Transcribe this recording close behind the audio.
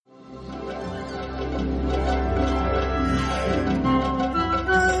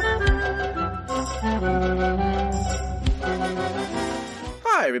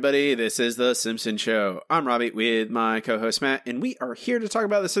everybody, this is The Simpsons Show. I'm Robbie with my co-host Matt, and we are here to talk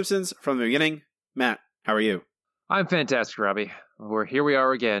about The Simpsons from the beginning. Matt, how are you? I'm fantastic, Robbie. Here we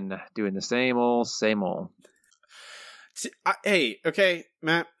are again, doing the same old. Hey, okay,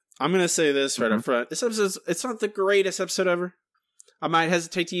 Matt, I'm going to say this right up front. This episode, it's not the greatest episode ever. I might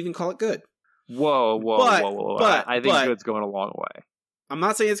hesitate to even call it good. Whoa. But I think good's going a long way. I'm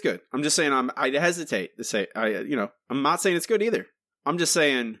not saying it's good. I'm just saying I hesitate to say, I'm not saying it's good either. I'm just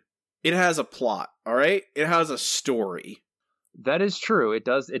saying it has a plot, all right? It has a story. That is true. It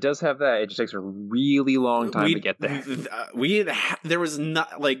does have that. It just takes a really long time to get there. There was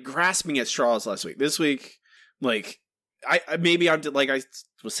not like grasping at straws last week. This week, like I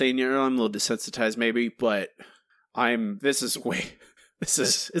was saying earlier, I'm a little desensitized maybe, but it's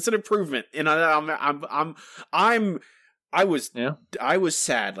an improvement. And I was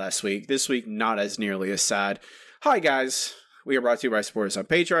sad last week. This week, not as nearly as sad. Hi guys. We are brought to you by supporters on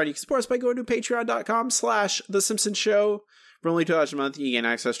Patreon. You can support us by going to patreon.com/The Simpsons Show. For only $2 a month, you gain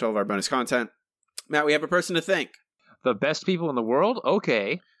access to all of our bonus content. Matt, we have a person to thank. The best people in the world?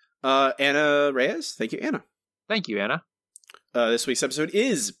 Okay. Anna Reyes. Thank you, Anna. Thank you, Anna. This week's episode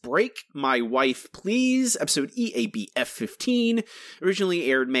is Break My Wife, Please, episode EABF 15.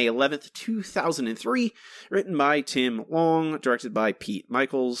 Originally aired May 11th, 2003. Written by Tim Long, directed by Pete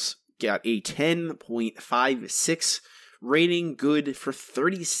Michaels. Got a 10.56 rating, good for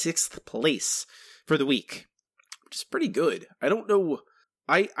 36th place for the week, which is pretty good. I don't know.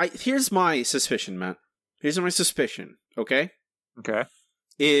 Here's my suspicion, Matt. Here's my suspicion. Okay.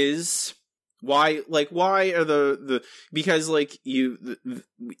 Is why are because like if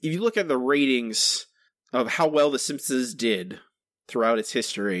you look at the ratings of how well The Simpsons did throughout its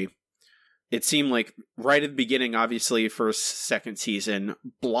history, it seemed like right at the beginning, obviously first, second season,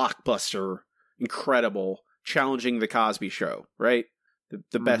 blockbuster, incredible, challenging the Cosby Show, right?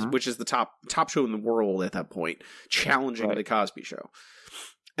 The best, which is the top show in the world at that point, challenging the Cosby Show,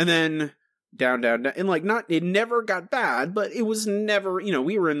 and then down, and like it never got bad, but it was never,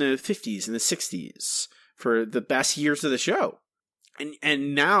 we were in the 50s and the 60s for the best years of the show,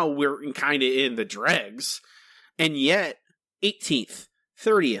 and now we're kind of in the dregs, and yet 18th,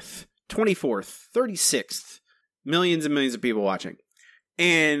 30th, 24th, 36th, millions and millions of people watching,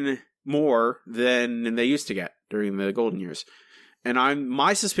 and more than they used to get during the golden years. And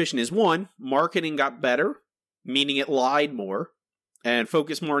my suspicion is, one, marketing got better, meaning it lied more and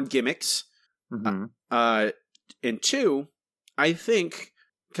focused more on gimmicks. And two, I think,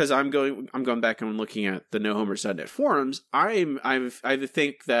 because I'm going back and looking at the NoHomers.net forums, I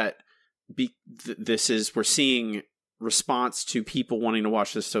think that we're seeing response to people wanting to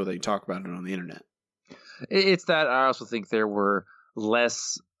watch this so they talk about it on the internet. It's that I also think there were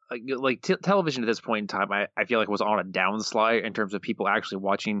less television at this point in time, I feel like was on a downslide in terms of people actually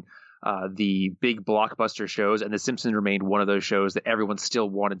watching the big blockbuster shows, and The Simpsons remained one of those shows that everyone still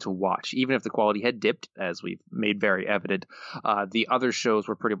wanted to watch, even if the quality had dipped, as we've made very evident. The other shows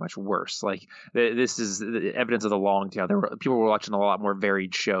were pretty much worse. Like this is the evidence of the long tail. People were watching a lot more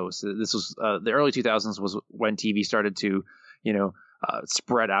varied shows. This was the early 2000s was when TV started to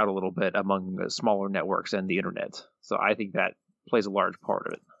spread out a little bit among smaller networks and the internet. So I think that plays a large part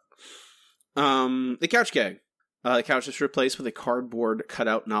of it. The couch gag. The couch is replaced with a cardboard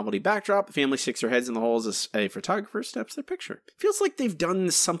cutout novelty backdrop. The family sticks their heads in the holes as a photographer snaps their picture. Feels like they've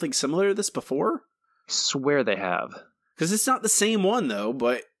done something similar to this before. I swear they have. Because it's not the same one, though,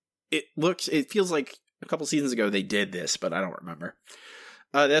 but it feels like a couple seasons ago they did this, but I don't remember.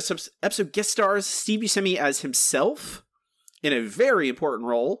 This episode guest stars Steve Buscemi as himself in a very important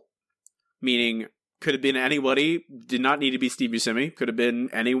role, meaning could have been anybody, did not need to be Steve Buscemi, could have been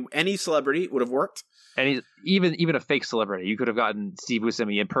any celebrity, would have worked. And even a fake celebrity, you could have gotten Steve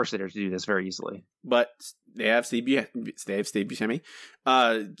Buscemi impersonator to do this very easily. But they have Steve Buscemi.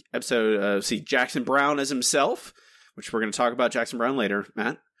 Jackson Browne as himself, which we're going to talk about Jackson Browne later,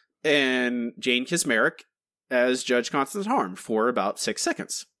 Matt. And Jane Kismaric as Judge Constance Harm for about 6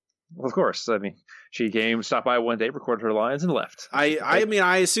 seconds. Well, of course. I mean, she came, stopped by one day, recorded her lines, and left.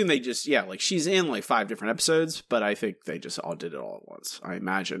 I assume they just, she's in 5 different episodes, but I think they just all did it all at once, I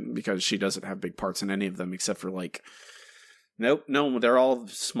imagine, because she doesn't have big parts in any of them except for nope, no, they're all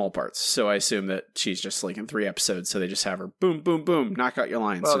small parts. So I assume that she's just in 3 episodes, so they just have her boom, boom, boom, knock out your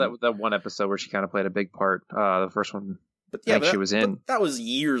lines. Well, that one episode where she kind of played a big part, the first one. But she was in. That was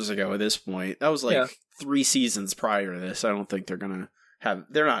years ago at this point. That was 3 seasons prior to this. I don't think they're going to have,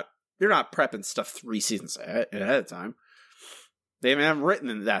 they're not prepping stuff 3 seasons ahead of time. They haven't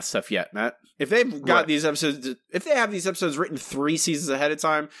written that stuff yet, Matt. If they've got these episodes, if they have these episodes written 3 seasons ahead of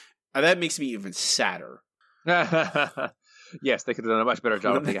time, that makes me even sadder. Yes, they could have done a much better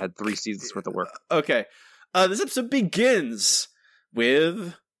job if they had 3 seasons worth of work. Okay. This episode begins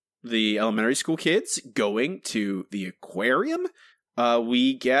with the elementary school kids going to the aquarium.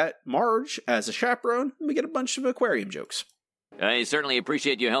 We get Marge as a chaperone, and we get a bunch of aquarium jokes. I certainly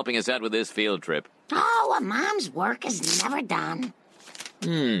appreciate you helping us out with this field trip. Oh, a mom's work is never done.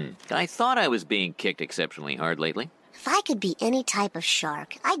 I thought I was being kicked exceptionally hard lately. If I could be any type of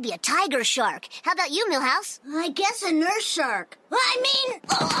shark, I'd be a tiger shark. How about you, Milhouse? I guess a nurse shark.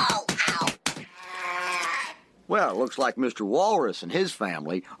 Ow. Well, it looks like Mr. Walrus and his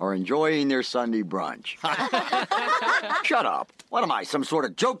family are enjoying their Sunday brunch. Shut up. What am I, some sort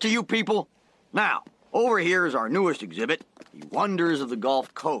of joke to you people? Now, over here is our newest exhibit, The Wonders of the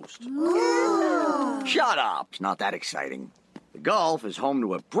Gulf Coast. Ooh. Shut up. It's not that exciting. The Gulf is home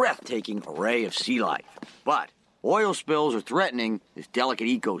to a breathtaking array of sea life, but oil spills are threatening this delicate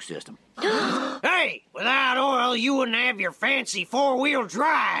ecosystem. Hey, without oil, you wouldn't have your fancy 4-wheel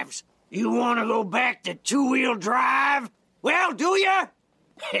drives. You want to go back to 2-wheel drive? Well, do ya?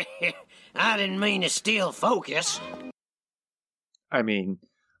 I didn't mean to steal focus. I mean,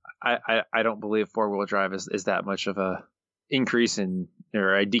 I don't believe 4-wheel drive is that much of a increase in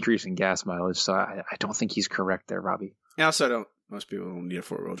or a decrease in gas mileage, so I don't think he's correct there, Robbie. I also don't. Most people don't need a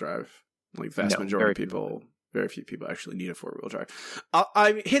 4-wheel drive. Like vast majority of people, very few people actually need a 4-wheel drive.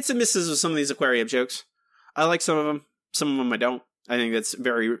 I hits and misses with some of these aquarium jokes. I like some of them. Some of them I don't. I think it's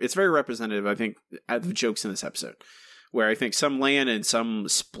very representative, I think, of the jokes in this episode, where I think some land and some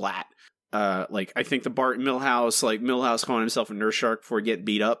splat. Like, I think the Bart and Milhouse, like Milhouse calling himself a nurse shark before getting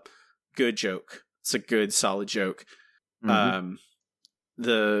beat up. Good joke. It's a good, solid joke. Mm-hmm.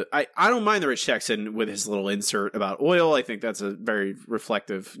 I don't mind the Rich Texan with his little insert about oil. I think that's a very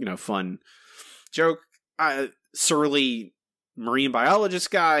reflective, fun joke. Surly marine biologist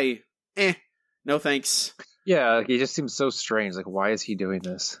guy, no thanks. Yeah, he just seems so strange. Like, why is he doing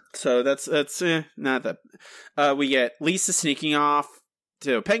this? So that's not that. We get Lisa sneaking off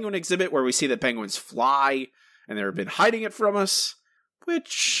to a penguin exhibit where we see that penguins fly, and they've been hiding it from us,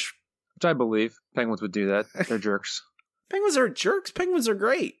 which I believe penguins would do that. They're jerks. Penguins are jerks. Penguins are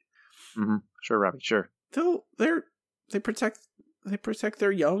great. Mm-hmm. Sure, Robbie. Sure. They protect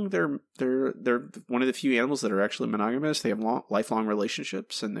their young. They're one of the few animals that are actually monogamous. They have lifelong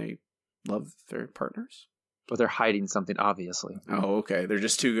relationships, and they love their partners. But they're hiding something, obviously. Oh, okay. They're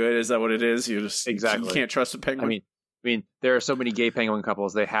just too good. Is that what it is? You can't trust a penguin. I mean, there are so many gay penguin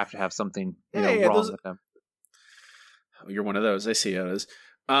couples. They have to have something wrong with them. You're one of those. I see how it is.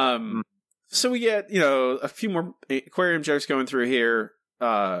 So we get a few more aquarium jokes going through here.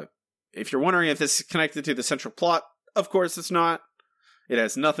 If you're wondering if this is connected to the central plot, of course it's not. It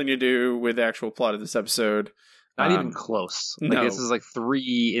has nothing to do with the actual plot of this episode. Not even close. No. This is like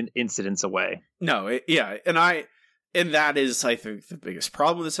 3 incidents away. No, and that is, I think, the biggest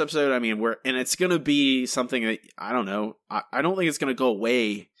problem with this episode. I mean, it's going to be something that, I don't know. I don't think it's going to go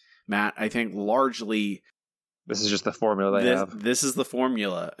away, Matt. I think largely this is just the formula they have. This is the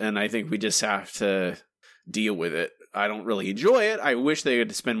formula, and I think we just have to deal with it. I don't really enjoy it. I wish they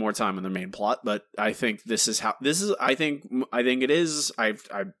would spend more time on the main plot, but I think I think it is. I've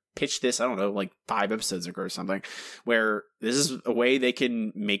pitched this, I don't know, like 5 episodes ago or something, where this is a way they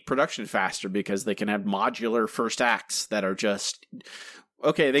can make production faster because they can have modular first acts that are just,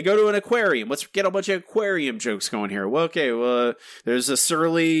 okay, they go to an aquarium. Let's get a bunch of aquarium jokes going here. Well, okay, there's a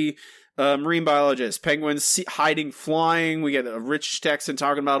surly marine biologist, penguins hiding, flying. We get a Rich Texan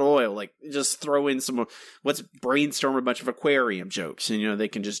talking about oil. Like, just throw in let's brainstorm a bunch of aquarium jokes. And, they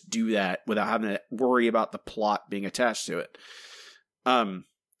can just do that without having to worry about the plot being attached to it.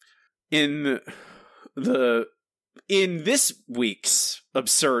 In this week's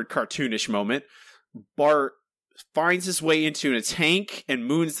absurd cartoonish moment, Bart finds his way into a tank and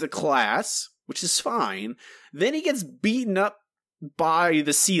moons the class, which is fine. Then he gets beaten up by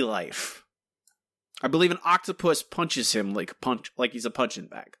the sea life. I believe an octopus punches him like he's a punching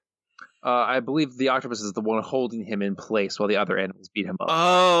bag. I believe the octopus is the one holding him in place while the other animals beat him up.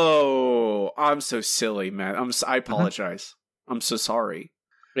 Oh, I'm so silly, man. I apologize. I'm so sorry.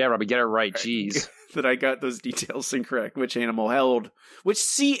 Yeah, Robbie, get it right. Jeez. That I got those details incorrect. Which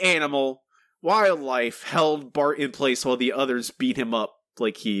sea animal, wildlife, held Bart in place while the others beat him up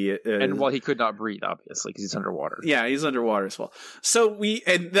like he... and while he could not breathe, obviously, because he's underwater. Yeah, he's underwater as well. So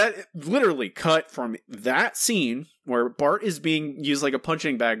and that literally cut from that scene where Bart is being used like a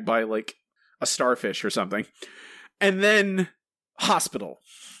punching bag by like a starfish or something. And then hospital.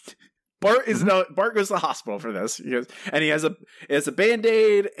 Bart goes to the hospital for this. He has a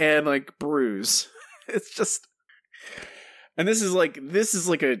Band-Aid and like bruise. It's just, And this is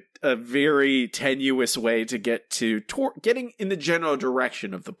like a very tenuous way to get to getting in the general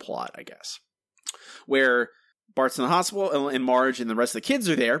direction of the plot, I guess. Where Bart's in the hospital and Marge and the rest of the kids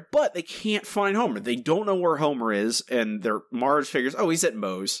are there, but they can't find Homer. They don't know where Homer is, and Marge figures, oh, he's at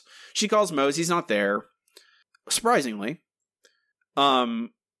Moe's. She calls Moe's, he's not there. Surprisingly.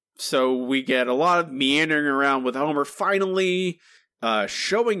 So we get a lot of meandering around with Homer finally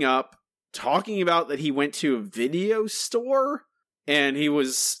showing up, talking about that he went to a video store, and he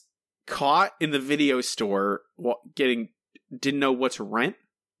was caught in the video store didn't know what to rent.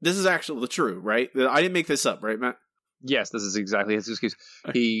 This is actually true, right? I didn't make this up, right, Matt? Yes, this is exactly his excuse.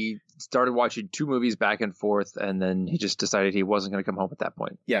 He started watching 2 movies back and forth, and then he just decided he wasn't going to come home at that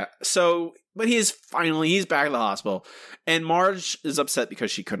point. Yeah, but he's back at the hospital, and Marge is upset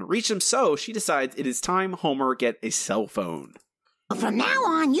because she couldn't reach him, so she decides it is time Homer get a cell phone. From now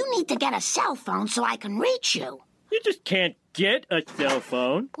on, you need to get a cell phone so I can reach you. You just can't get a cell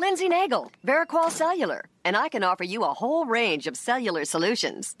phone. Lindsay Nagel, Veriqual Cellular, and I can offer you a whole range of cellular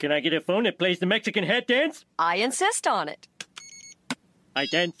solutions. Can I get a phone that plays the Mexican head dance? I insist on it. I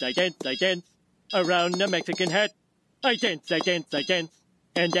dance, around the Mexican hat. I dance,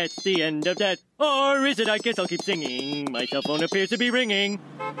 and that's the end of that. Or is it? I guess I'll keep singing. My cell phone appears to be ringing.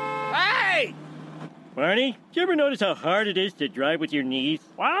 Hey! Barney, do you ever notice how hard it is to drive with your knees?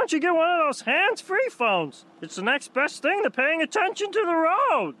 Why don't you get one of those hands-free phones? It's the next best thing to paying attention to the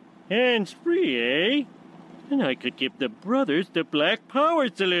road. Hands-free, eh? Then I could give the brothers the Black Power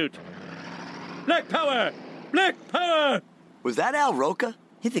salute. Black Power! Black Power! Was that Al Roca?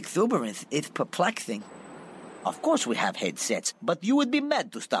 His exuberance is perplexing. Of course we have headsets, but you would be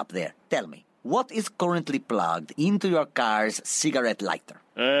mad to stop there. Tell me, what is currently plugged into your car's cigarette lighter?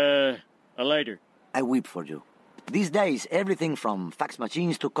 A lighter. I weep for you. These days, everything from fax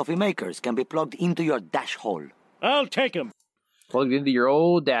machines to coffee makers can be plugged into your dash hole. I'll take 'em. Plugged into your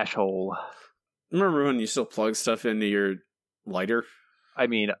old dash hole. Remember when you still plug stuff into your lighter? I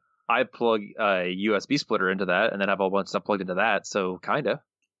mean, I plug a USB splitter into that, and then I have a whole bunch of stuff plugged into that, so kinda.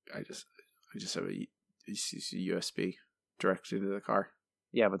 I just have a USB directly into the car.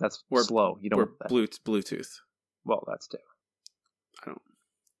 Yeah, but that's slow. You don't want that. Bluetooth. Well, that's too.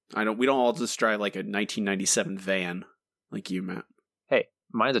 We don't all just drive like a 1997 van like you, Matt. Hey,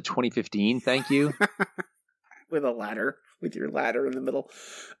 mine's a 2015, thank you. With your ladder in the middle.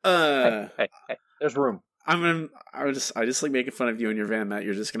 Hey, there's room. I just like making fun of you and your van, Matt.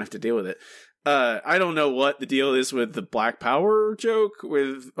 You're just gonna have to deal with it. I don't know what the deal is with the Black Power joke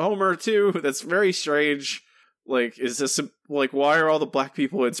with Homer too. That's very strange. Like, is this like, why are all the black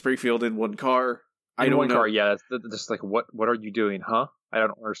people in Springfield in one car? I don't know. Car, yeah. That's just like, what are you doing, huh? I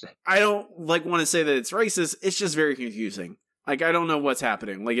don't understand. I don't want to say that it's racist. It's just very confusing. Like, I don't know what's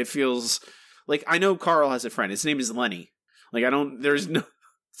happening. Like, it feels like I know Carl has a friend. His name is Lenny. Like,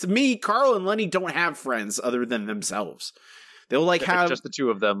 to me, Carl and Lenny don't have friends other than themselves. They'll like have just the two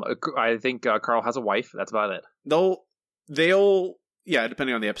of them. I think Carl has a wife. That's about it. They'll yeah,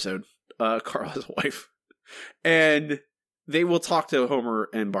 depending on the episode. Carl has a wife, and they will talk to Homer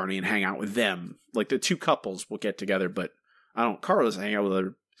and Barney and hang out with them. Like, the two couples will get together, but Carl doesn't hang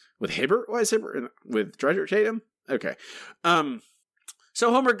out with Hibbert. Why is Hibbert with Dredger Tatum? Okay. So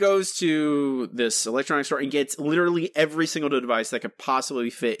Homer goes to this electronics store and gets literally every single device that could possibly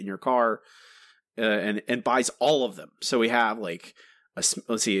fit in your car, and buys all of them. So we have like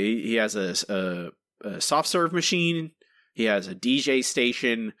let's see, he has a soft serve machine, he has a DJ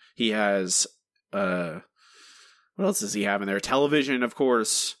station, he has what else does he have in there? A television, of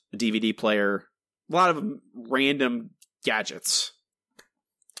course, a DVD player, a lot of random gadgets.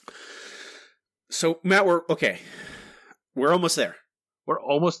 So Matt, we're almost there. We're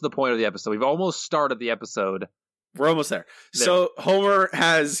almost to the point of the episode. We've almost started the episode. We're almost there. So Homer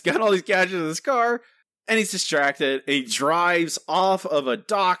has got all these gadgets in his car, and he's distracted. And he drives off of a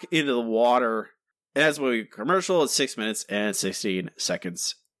dock into the water. And that's when we commercial at 6 minutes and 16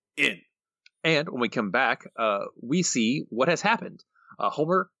 seconds in. And when we come back, we see what has happened.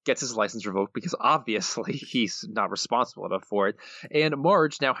 Homer gets his license revoked because obviously he's not responsible enough for it. And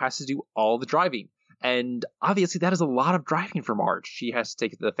Marge now has to do all the driving. And obviously that is a lot of driving for Marge. She has to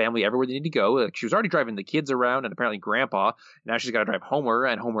take the family everywhere they need to go. Like, she was already driving the kids around and apparently Grandpa. Now she's got to drive Homer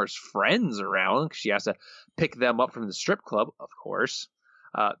and Homer's friends around. She has to pick them up from the strip club, of course.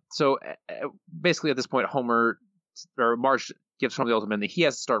 So basically at this point, Marge gives Homer the ultimatum that he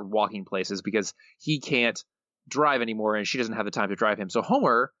has to start walking places because he can't drive anymore and she doesn't have the time to drive him. So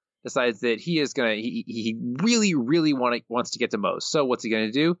Homer decides that he really, really wants to get to Moe's. So what's he going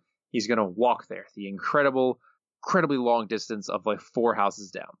to do? He's going to walk there, the incredibly long distance of like 4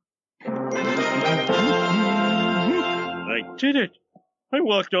 houses down. I did it. I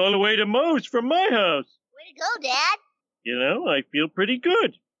walked all the way to Moe's from my house. Way to go, Dad. You know, I feel pretty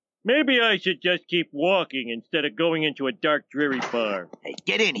good. Maybe I should just keep walking instead of going into a dark, dreary bar. Hey,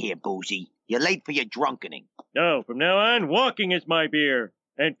 get in here, Boozy. You're late for your drunkening. No, from now on, walking is my beer,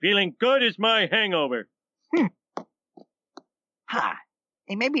 and feeling good is my hangover. Huh.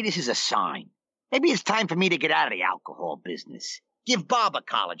 Hey, maybe this is a sign. Maybe it's time for me to get out of the alcohol business. Give Barber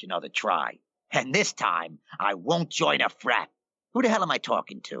College another try. And this time, I won't join a frat. Who the hell am I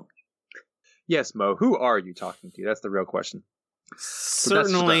talking to? Yes, Mo, who are you talking to? That's the real question.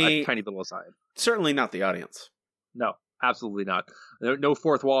 Certainly, a tiny little aside. Certainly not the audience. No, absolutely not. No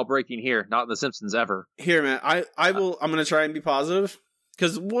fourth wall breaking here. Not in The Simpsons ever. Here, man, I'm going to try and be positive.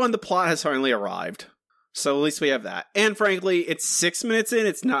 Because, one, the plot has finally arrived. So at least we have that. And frankly, it's 6 minutes in.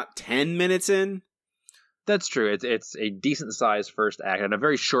 It's not 10 minutes in. That's true. It's a decent sized first act and a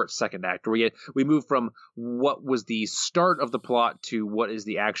very short second act where we move from what was the start of the plot to what is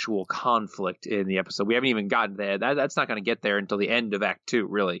the actual conflict in the episode. We haven't even gotten there. That's not going to get there until the end of Act 2,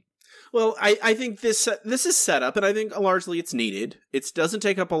 really. Well, I think this is set up, and I think largely it's needed. It doesn't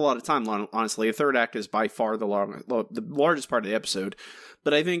take up a lot of time, honestly. The third act is by far the largest part of the episode.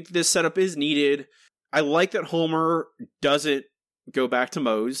 But I think this setup is needed. I like that Homer doesn't go back to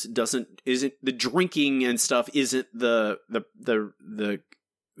Moe's, isn't the drinking and stuff isn't the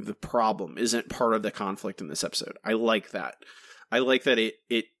problem, isn't part of the conflict in this episode. I like that. I like that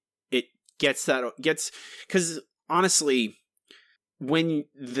it gets because honestly, when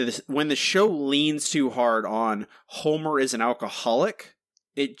the show leans too hard on Homer is an alcoholic,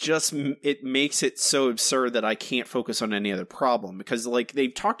 it makes it so absurd that I can't focus on any other problem, because like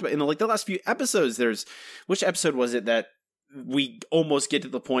they've talked about in like the last few episodes, which episode was it that we almost get to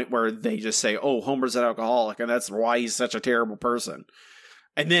the point where they just say, oh, Homer's an alcoholic and that's why he's such a terrible person.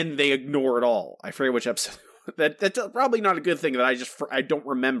 And then they ignore it all. I forget which episode. That's probably not a good thing that I don't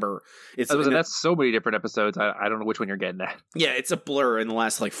remember. That's so many different episodes. I don't know which one you're getting at. Yeah, it's a blur in the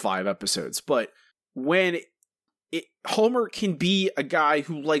last like 5 episodes. But when Homer can be a guy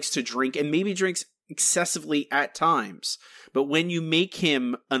who likes to drink and maybe drinks excessively at times, but when you make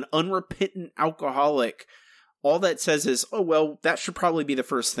him an unrepentant alcoholic, all that says is, oh, well, that should probably be the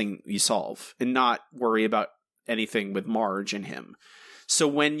first thing you solve and not worry about anything with Marge and him. So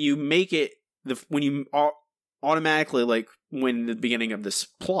when you make it, when you automatically, like, when the beginning of this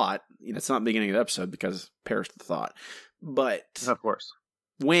plot, it's not the beginning of the episode because perish the thought, but of course,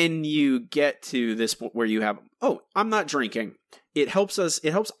 when you get to this point where you have, oh, I'm not drinking, it helps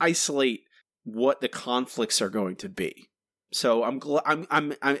isolate what the conflicts are going to be. So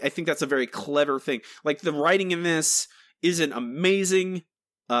I think that's a very clever thing. Like, the writing in this isn't amazing.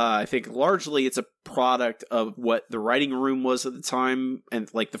 I think largely it's a product of what the writing room was at the time,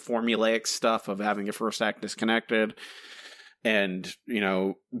 and like the formulaic stuff of having a first act disconnected and,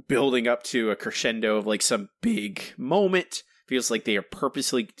 building up to a crescendo of like some big moment. Feels like they are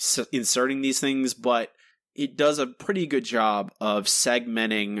purposely inserting these things, but it does a pretty good job of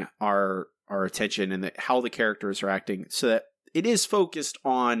segmenting our attention and how the characters are acting so that it is focused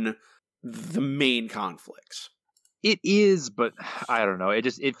on the main conflicts. It is, but I don't know.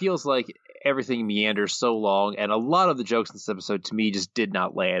 It feels like everything meanders so long, and a lot of the jokes in this episode to me just did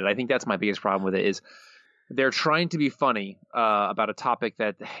not land. I think that's my biggest problem with it is they're trying to be funny about a topic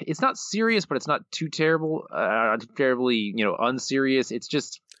that it's not serious, but it's not too terribly unserious. It's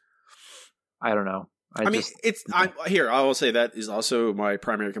just, I don't know. I will say that is also my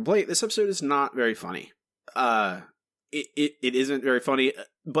primary complaint. This episode is not very funny. It isn't very funny,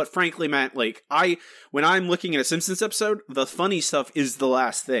 but frankly, Matt, like, when I'm looking at a Simpsons episode, the funny stuff is the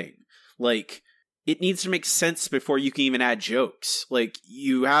last thing. Like, it needs to make sense before you can even add jokes. Like,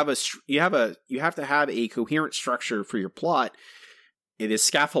 you have to have a coherent structure for your plot. It is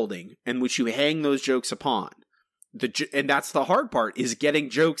scaffolding in which you hang those jokes upon. And that's the hard part, is getting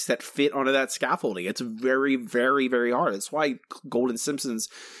jokes that fit onto that scaffolding. It's very, very, very hard. That's why Golden Simpsons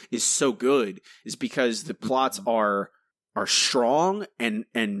is so good, is because the plots are strong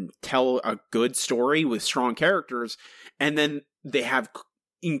and tell a good story with strong characters, and then they have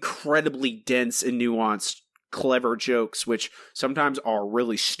incredibly dense and nuanced, clever jokes, which sometimes are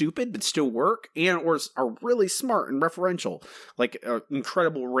really stupid but still work, or are really smart and referential, like an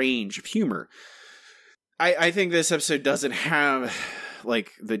incredible range of humor. I think this episode doesn't have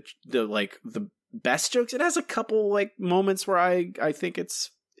like the best jokes. It has a couple like moments where I think it's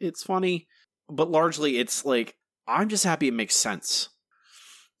funny, but largely it's like, I'm just happy it makes sense.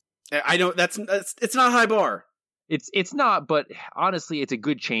 I don't. It's not a high bar. It's not, but honestly, it's a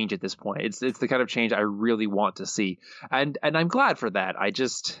good change at this point. It's the kind of change I really want to see, and I'm glad for that.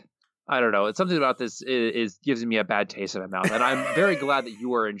 I don't know. It's something about this is gives me a bad taste in my mouth, and I'm very glad that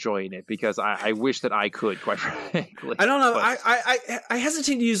you are enjoying it because I wish that I could, quite frankly. I don't know. But I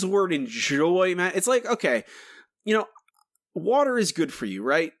hesitate to use the word enjoy, Matt. It's like, okay, water is good for you,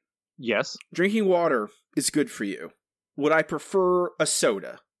 right? yes, Drinking water is good for you. Would I prefer a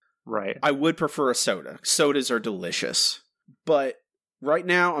soda? right. I would prefer a soda. Sodas are delicious. But right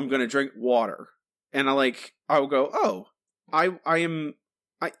now, I'm going to drink water. And I will go, oh,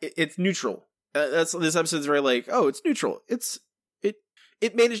 it's neutral. This episode's very like, oh, it's neutral.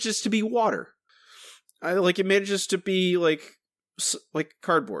 It manages to be water. It manages to be like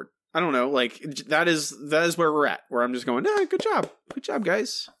cardboard. I don't know. That is where we're at. Where I'm just going, good job,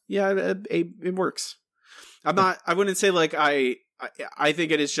 guys. Yeah, it works. I wouldn't say I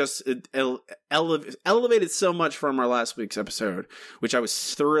think it is just elevated so much from our last week's episode, which I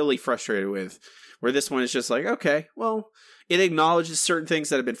was thoroughly frustrated with. Where this one is just like, okay, well, it acknowledges certain things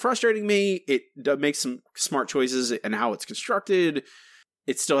that have been frustrating me. It makes some smart choices and how it's constructed.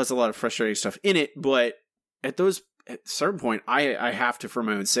 It still has a lot of frustrating stuff in it, but at a certain point, I have to, for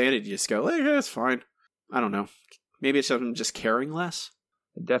my own sanity, just go, yeah, it's fine. I don't know. Maybe it's just I'm just caring less.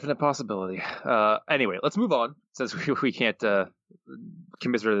 Definite possibility. Anyway, let's move on since we can't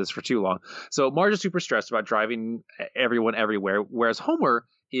commiserate this for too long. So Marge is super stressed about driving everyone everywhere, whereas Homer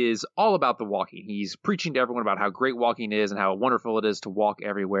is all about the walking. He's preaching to everyone about how great walking is and how wonderful it is to walk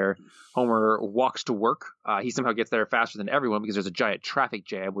everywhere. Homer walks to work. He somehow gets there faster than everyone because there's a giant traffic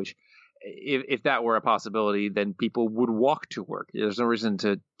jam, which if that were a possibility, then people would walk to work. There's no reason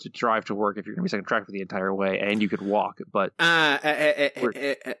to drive to work if you're going to be stuck in traffic the entire way, and you could walk. But Matt,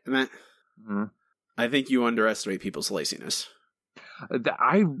 I think you underestimate people's laziness.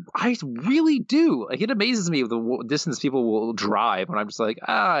 I really do. It amazes me the distance people will drive when I'm just like,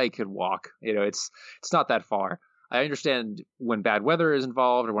 I could walk. It's not that far. I understand when bad weather is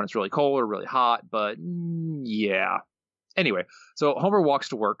involved or when it's really cold or really hot, but yeah. Anyway, so Homer walks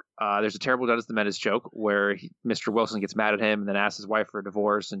to work. There's a terrible Dennis the Menace joke where Mr. Wilson gets mad at him and then asks his wife for a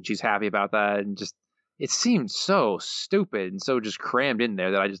divorce, and she's happy about that. And just it seemed so stupid and so just crammed in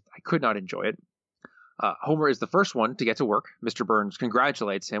there that I could not enjoy it. Homer is the first one to get to work. Mr. Burns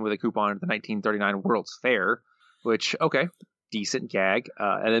congratulates him with a coupon at the 1939 World's Fair, which, okay, decent gag.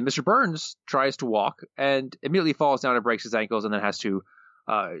 And then Mr. Burns tries to walk and immediately falls down and breaks his ankles and then has to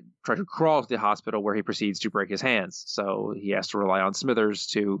try to crawl to the hospital where he proceeds to break his hands. So he has to rely on Smithers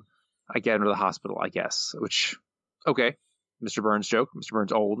to get him to the hospital, I guess, which, okay, Mr. Burns joke. Mr.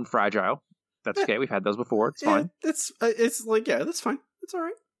 Burns old and fragile. That's okay. We've had those before. It's fine. That's fine. It's all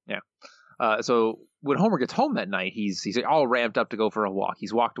right. Yeah. So when Homer gets home that night, he's all ramped up to go for a walk.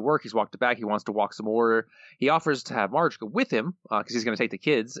 He's walked to work. He's walked back. He wants to walk some more. He offers to have Marge go with him because he's going to take the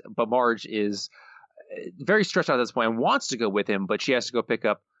kids. But Marge is very stressed out at this point and wants to go with him, but she has to go pick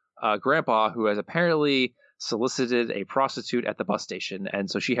up Grandpa, who has apparently solicited a prostitute at the bus station. And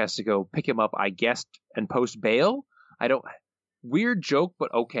so she has to go pick him up, I guess, and post bail. Weird joke,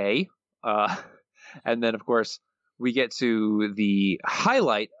 but okay. And then, of course, we get to the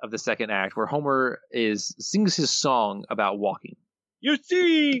highlight of the second act where Homer sings his song about walking. You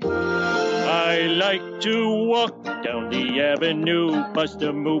see, I like to walk down the avenue, bust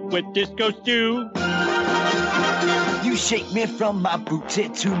a move with disco stew. You shake me from my booty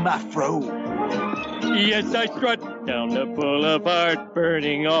to my fro. Yes, I strut down the boulevard,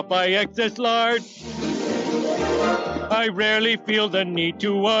 burning off my excess lard. I rarely feel the need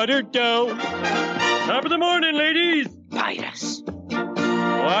to water dough. Top of the morning, ladies! Guide us.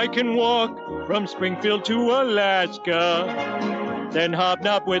 I can walk from Springfield to Alaska, then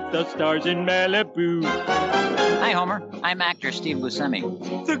hobnob with the stars in Malibu. Hi, Homer. I'm actor Steve Buscemi.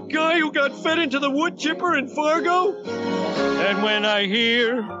 The guy who got fed into the wood chipper in Fargo? And when I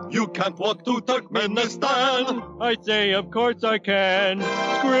hear, you can't walk to Turkmenistan, I say, of course I can.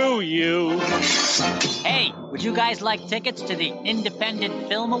 Screw you. Hey, would you guys like tickets to the Independent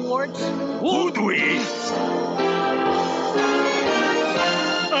Film Awards? Would we?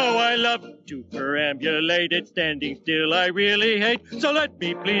 Oh, I love to perambulate it, standing still I really hate. So let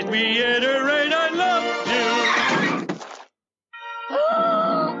me please reiterate, I love you.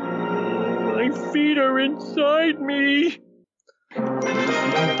 My feet are inside me.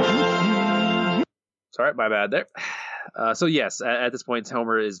 Sorry, my bad there. So yes, at this point,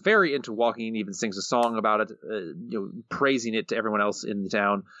 Homer is very into walking, even sings a song about it, praising it to everyone else in the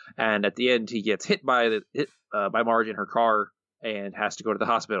town. And at the end, he gets hit by Marge in her car and has to go to the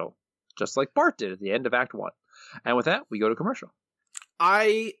hospital, just like Bart did at the end of Act 1. And with that, we go to commercial.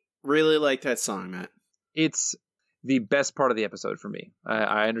 I really like that song, Matt. It's the best part of the episode for me.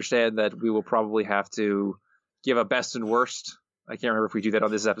 I understand that we will probably have to give a best and worst I can't remember if we do that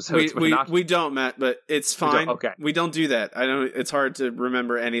on this episode. We don't, Matt, but it's fine. Okay. We don't do that. I don't. It's hard to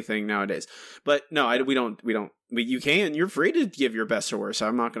remember anything nowadays. But no, we don't. You can. You're free to give your best or worst.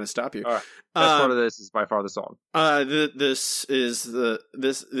 I'm not going to stop you. All right. Best part of this is by far the song. This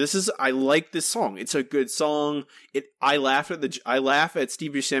is. I like this song. It's a good song. I laugh at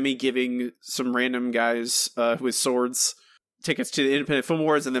Steve Buscemi giving some random guys with swords tickets to the Independent Film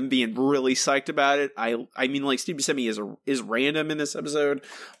Awards and then being really psyched about it. I mean, like, Steve Buscemi is random in this episode,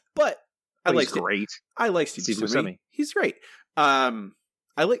 but he's great. I like Steve Buscemi. He's great. I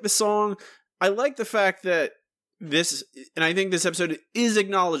like the song. I like the fact that and I think this episode is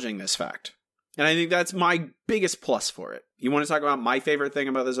acknowledging this fact. And I think that's my biggest plus for it. You want to talk about my favorite thing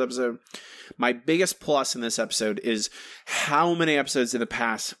about this episode? My biggest plus in this episode is how many episodes in the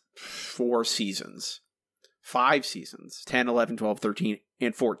past 5 seasons, 10, 11, 12, 13,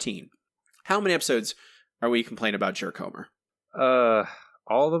 and 14. How many episodes are we complaining about Jerk Homer? All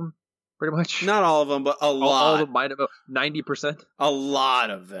of them, pretty much. Not all of them, but a lot. All of them, might about 90%. A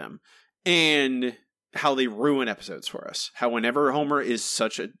lot of them. And how they ruin episodes for us. How whenever Homer is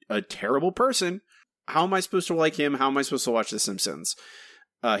such a terrible person, how am I supposed to like him? How am I supposed to watch The Simpsons?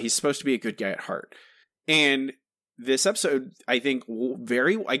 He's supposed to be a good guy at heart. And this episode, I think,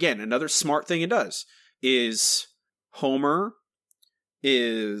 again, another smart thing it does is Homer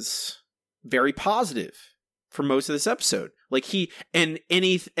is very positive for most of this episode. Like he's not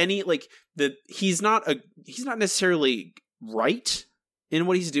necessarily right in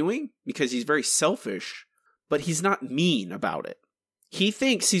what he's doing because he's very selfish, but he's not mean about it. He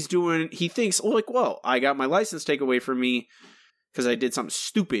thinks I got my license taken away from me because I did something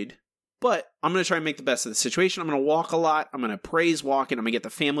stupid, but I'm going to try and make the best of the situation. I'm going to walk a lot. I'm going to praise walking. I'm going to get the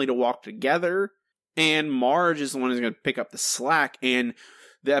family to walk together. And Marge is the one who's going to pick up the slack. And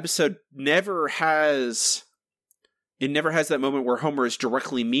the episode never has that moment where Homer is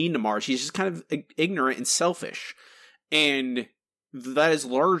directly mean to Marge. He's just kind of ignorant and selfish. And that is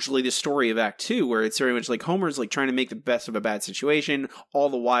largely the story of Act 2, where it's very much like Homer's like trying to make the best of a bad situation, all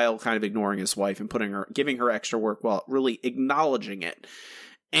the while kind of ignoring his wife and giving her extra work while really acknowledging it.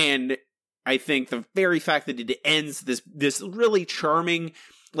 And I think the very fact that it ends this really charming,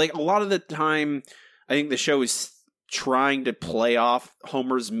 like a lot of the time, I think the show is trying to play off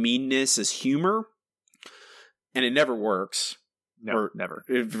Homer's meanness as humor, and it never works. No, never.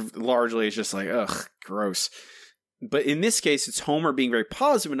 Largely, it's just like, ugh, gross. But in this case, it's Homer being very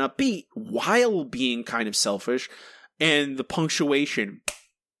positive and upbeat while being kind of selfish. And the punctuation,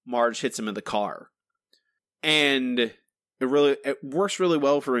 Marge hits him in the car. And it works really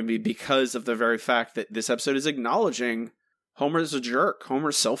well for me because of the very fact that this episode is acknowledging Homer's a jerk.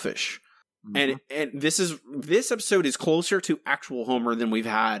 Homer's selfish. Mm-hmm. And this episode is closer to actual Homer than we've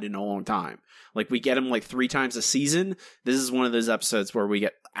had in a long time. Like, we get him like 3 times a season. This is one of those episodes where we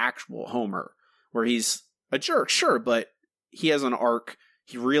get actual Homer, where he's a jerk, sure, but he has an arc.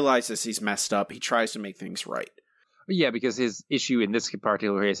 He realizes he's messed up. He tries to make things right. Yeah, because his issue in this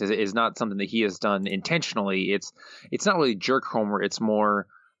particular case is not something that he has done intentionally. It's not really jerk Homer. It's more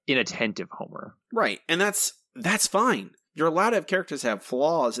inattentive Homer. Right, and that's fine. You're allowed to have characters have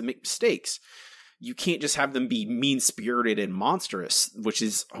flaws and make mistakes. You can't just have them be mean-spirited and monstrous, which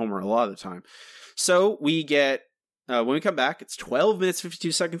is Homer a lot of the time. So we get, when we come back, it's 12 minutes,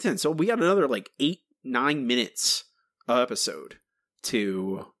 52 seconds in. So we got another 9 minutes episode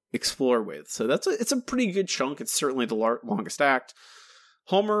to explore with. So it's a pretty good chunk. It's certainly the longest act.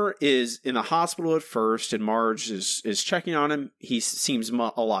 Homer is in the hospital at first, and Marge is checking on him. He seems a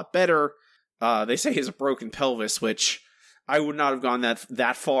lot better. They say he has a broken pelvis, which I would not have gone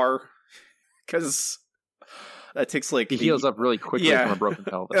that far, because that takes he heals up really quickly from a broken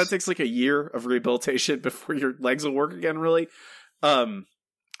pelvis. That takes a year of rehabilitation before your legs will work again, really. But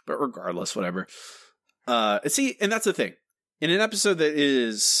regardless, whatever. See, and that's the thing. In an episode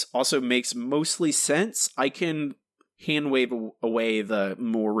that also makes mostly sense, I can hand wave away the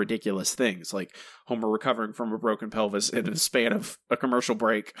more ridiculous things, like Homer recovering from a broken pelvis in the span of a commercial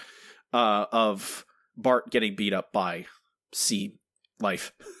break, of Bart getting beat up by Sea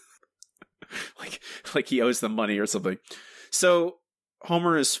Life. like he owes them money or something. So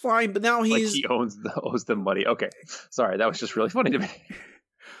Homer is fine, but now he owes them money. Okay, sorry, that was just really funny to me.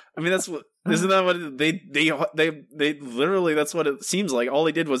 I mean, isn't that what they literally, that's what it seems like. All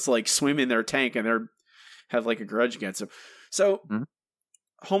they did was swim in their tank and have a grudge against him. So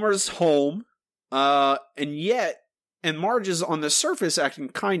Homer's home, and Marge is on the surface acting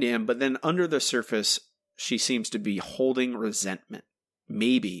kind to him, but then under the surface, she seems to be holding resentment,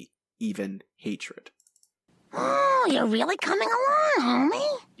 maybe even hatred. Oh, you're really coming along,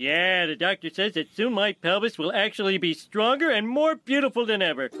 homie. Yeah, the doctor says that soon my pelvis will actually be stronger and more beautiful than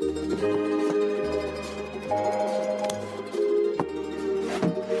ever. Gee,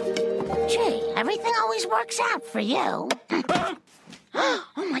 everything always works out for you. Oh,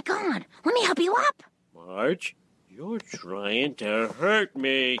 my God. Let me help you up. Marge, you're trying to hurt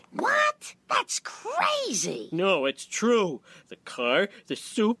me. What? That's crazy. No, it's true. The car, the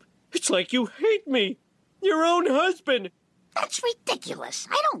soup, it's like you hate me. Your own husband. That's ridiculous.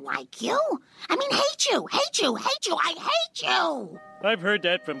 I don't like you. I mean, hate you. I hate you. I've heard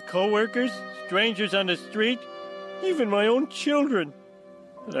that from coworkers, strangers on the street, even my own children.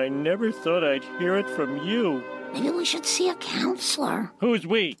 But I never thought I'd hear it from you. Maybe we should see a counselor. Who's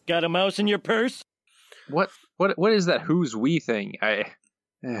we? Got a mouse in your purse? What is that who's we thing? I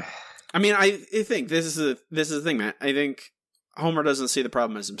mean, I think this is the thing, Matt. I think Homer doesn't see the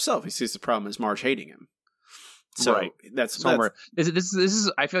problem as himself. He sees the problem as Marge hating him. So right. That's Homer. This is.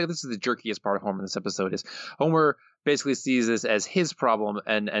 I feel like this is the jerkiest part of Homer in this episode. Is Homer basically sees this as his problem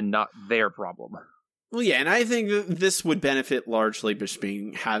and not their problem. Well, yeah, and I think this would benefit largely just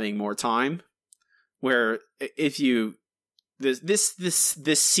having more time. Where if you this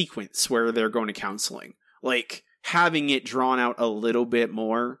sequence where they're going to counseling, like having it drawn out a little bit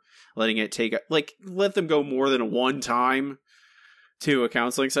more, letting it take let them go more than one time to a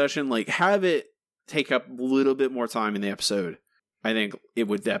counseling session, like have it take up a little bit more time in the episode. I think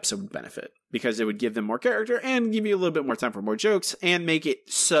the episode would benefit because it would give them more character and give you a little bit more time for more jokes and make it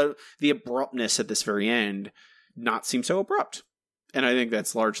so the abruptness at this very end not seem so abrupt. And I think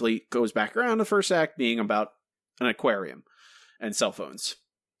that's largely goes back around the first act being about an aquarium and cell phones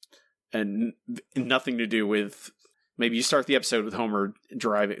and nothing to do with maybe you start the episode with Homer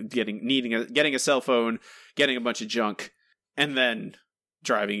driving, getting a cell phone, getting a bunch of junk, and then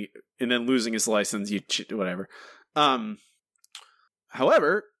driving and then losing his license, whatever.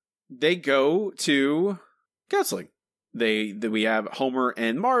 However, they go to counseling. We have Homer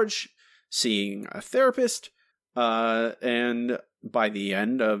and Marge seeing a therapist, and by the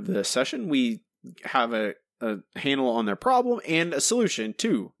end of the session, we have a handle on their problem and a solution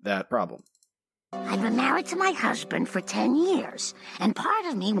to that problem. I've been married to my husband for 10 years, and part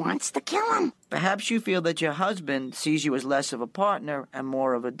of me wants to kill him. Perhaps you feel that your husband sees you as less of a partner and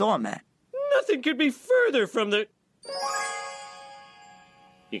more of a doormat. Nothing could be further from the...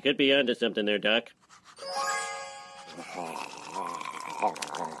 You could be onto something there, Doc.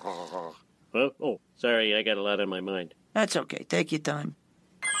 Oh, sorry, I got a lot on my mind. That's okay. Take your time.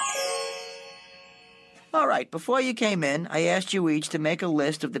 All right, before you came in, I asked you each to make a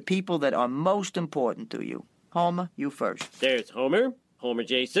list of the people that are most important to you. Homer, you first. There's Homer, Homer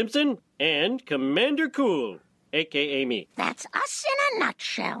J. Simpson, and Commander Cool, a.k.a. me. That's us in a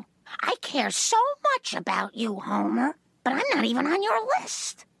nutshell. I care so much about you, Homer, but I'm not even on your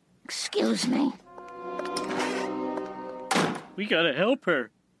list. Excuse me. We gotta help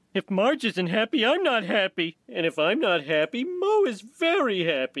her. If Marge isn't happy, I'm not happy. And if I'm not happy, Mo is very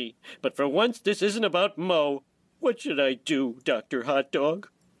happy. But for once, this isn't about Mo. What should I do, Dr. Hot Dog?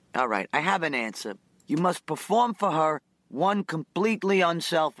 All right, I have an answer. You must perform for her one completely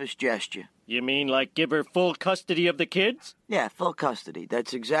unselfish gesture. You mean like give her full custody of the kids? Yeah, full custody.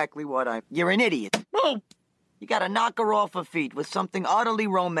 That's exactly what You're an idiot. Oh! You gotta knock her off her feet with something utterly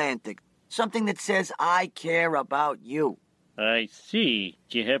romantic. Something that says, I care about you. I see.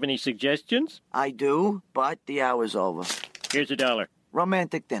 Do you have any suggestions? I do, but the hour's over. Here's $1.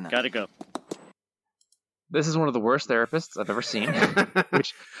 Romantic dinner. Gotta go. This is one of the worst therapists I've ever seen,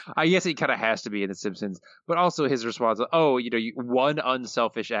 which I guess he kind of has to be in The Simpsons. But also his response, one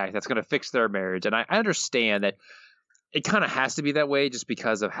unselfish act that's going to fix their marriage. And I understand that it kind of has to be that way just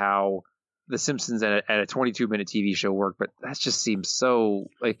because of how The Simpsons at a 22-minute TV show work. But that just seems so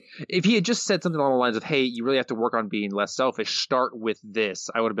like if he had just said something along the lines of, hey, you really have to work on being less selfish. Start with this.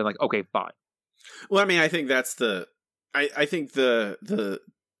 I would have been like, okay, fine. Well, I mean, I think that's I think the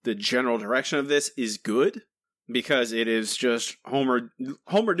general direction of this is good because it is just Homer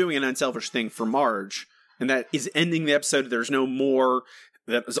doing an unselfish thing for Marge, and that is ending the episode. There's no more.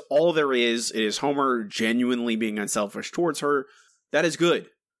 That is all there is. It is Homer genuinely being unselfish towards her. That is good.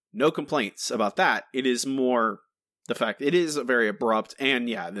 No complaints about that. It is more the fact it is very abrupt, and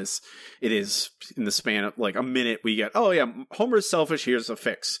it is in the span of like a minute we get, oh yeah, Homer's selfish, here's a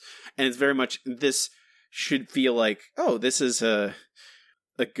fix. And it's very much, this should feel like, oh, this is a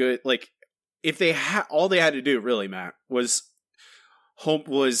good, like, if they all they had to do really, Matt, was have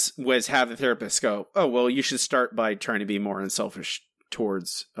the therapist go, oh, well, you should start by trying to be more unselfish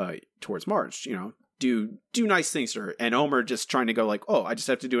towards Marge, do nice things to her. And Homer just trying to go like, oh, I just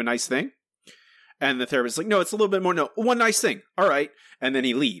have to do a nice thing. And the therapist is like, no, it's a little bit more. No, one nice thing. All right. And then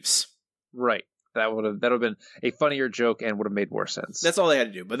he leaves. Right. That would have been a funnier joke and would have made more sense. That's all they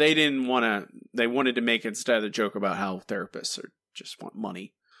had to do. But they didn't want to. They wanted to make instead a joke about how therapists just want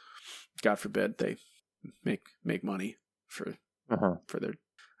money. God forbid they make money for their.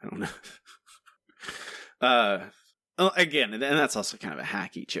 I don't know. Again, and that's also kind of a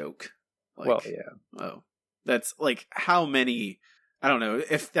hacky joke. Like, well, yeah. Oh, that's like how many. I don't know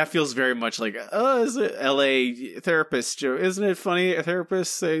if that feels very much like, is it LA therapist joke? Isn't it funny? A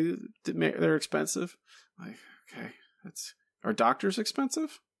therapist say they're expensive. Like, okay, are doctors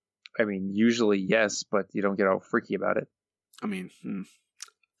expensive? I mean, usually yes, but you don't get all freaky about it. I mean,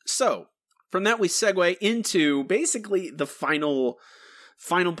 So from that we segue into basically the final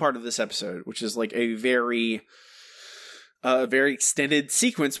part of this episode, which is like a very extended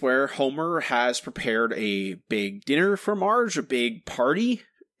sequence where Homer has prepared a big dinner for Marge, a big party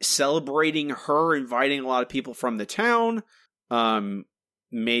celebrating her, inviting a lot of people from the town.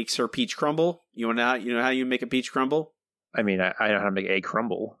 Makes her peach crumble. You know how you make a peach crumble? I mean, I know how to make egg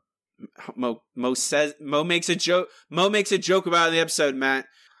crumble. Mo makes a joke. Mo makes a joke about it in the episode, Matt.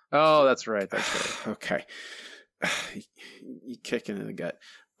 Oh, that's right. Okay. You kick it in the gut,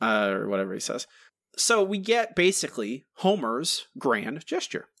 or whatever he says. So we get basically Homer's grand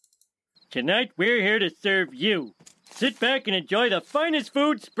gesture. Tonight we're here to serve you. Sit back and enjoy the finest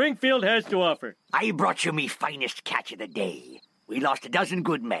food Springfield has to offer. I brought you me finest catch of the day. We lost a dozen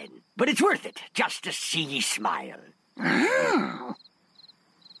good men, but it's worth it just to see ye smile.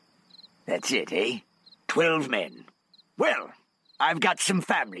 That's it, eh? 12 men. Well, I've got some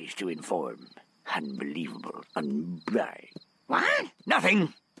families to inform. Unbelievable. What?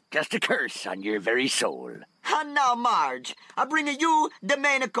 Nothing. Just a curse on your very soul. And now, Marge, I bring you the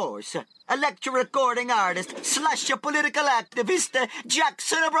main course. Electro recording artist / political activist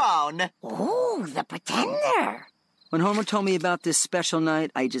Jackson Browne. Oh, the Pretender. When Homer told me about this special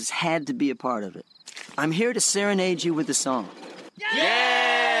night, I just had to be a part of it. I'm here to serenade you with a song.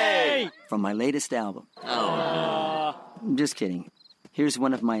 Yay! From my latest album. Oh. Just kidding. Here's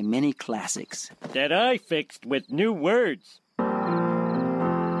one of my many classics. That I fixed with new words.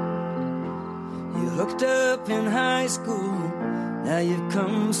 You hooked up in high school, now you've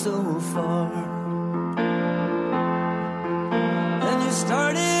come so far. Then you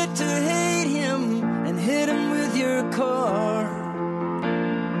started to hate him and hit him with your car.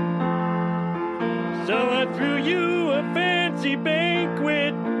 So I threw you a fancy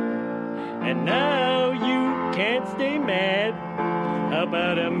banquet, and now you can't stay mad. How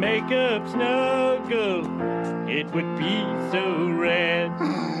about a makeup snuggle? It would be so rad.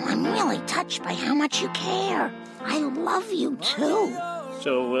 I'm really touched by how much you care. I love you, too.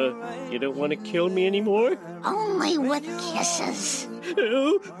 So, you don't want to kill me anymore? Only with kisses.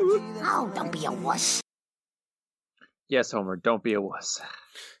 Oh, don't be a wuss. Yes, Homer, don't be a wuss.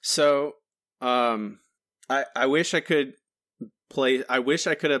 So, I wish I could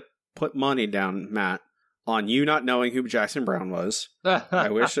have put money down, Matt, on you not knowing who Jackson Browne was. I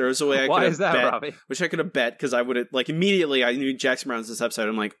wish there was a way I could have bet. Robbie? Wish I could have bet, because I would have, like, immediately I knew Jackson Browne's this episode.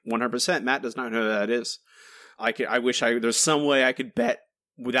 I'm like, 100%, Matt does not know who that is. I wish there's some way I could bet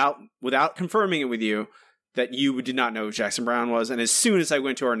without confirming it with you that you did not know who Jackson Browne was. And as soon as I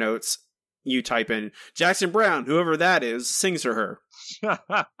went to our notes, you type in Jackson Browne, whoever that is, sings for her.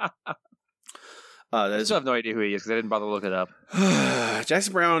 I still have no idea who he is because I didn't bother to look it up.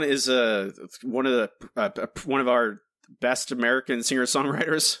 Jackson Browne is one of our best American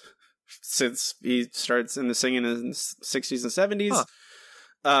singer-songwriters since he started in the singing in the 60s and 70s.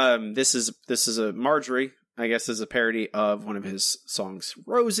 Huh. This is a Marjorie, I guess, is a parody of one of his songs,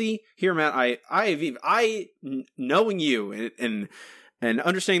 Rosie. Here, Matt, I knowing you and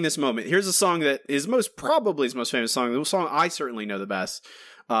understanding this moment, here's a song that is probably his most famous song, the song I certainly know the best.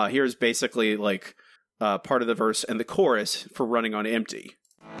 Here's basically like part of the verse and the chorus for Running on Empty.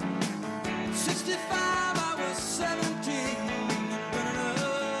 65, I was 17, burning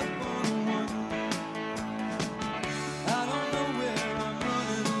up on one. I don't know where I'm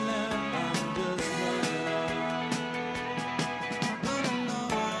running now, I'm just running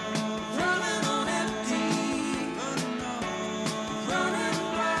on. Running on empty, running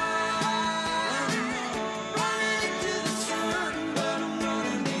wild, running to the sun, but I'm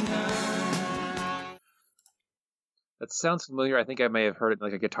running behind. That sounds familiar. I think I may have heard it in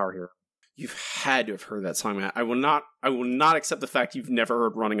like a Guitar Hero. You've had to have heard that song, Matt. I will not accept the fact you've never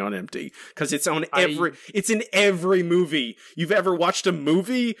heard Running on Empty, because it's in every movie. You've ever watched a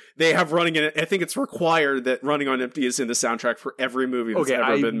movie, they have Running in it. I think it's required that Running on Empty is in the soundtrack for every movie that's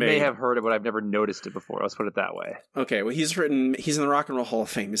ever been made. I may have heard it, but I've never noticed it before. Let's put it that way. Okay, well, he's in the Rock and Roll Hall of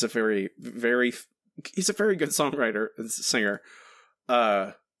Fame. He's a very good songwriter and singer.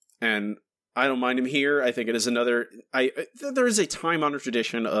 And I don't mind him here. I think it is there is a time-honored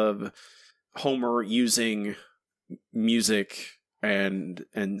tradition of Homer using music and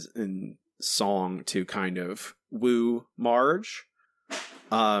song to kind of woo Marge.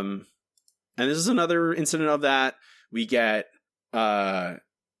 And this is another incident of that. We get I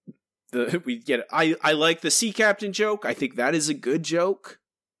like the sea captain joke. I think that is a good joke.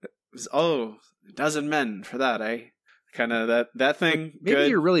 A dozen men for that, eh? Kind of that thing. Maybe good.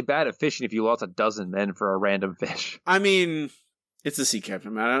 You're really bad at fishing if you lost a dozen men for a random fish. I mean, it's the sea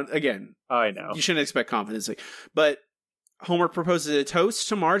captain, man. Again, I know you shouldn't expect confidence, but Homer proposes a toast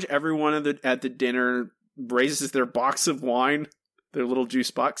to Marge. Everyone at the dinner raises their box of wine, their little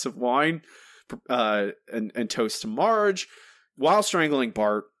juice box of wine, and toast to Marge while strangling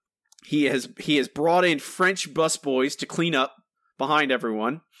Bart. He has brought in French busboys to clean up behind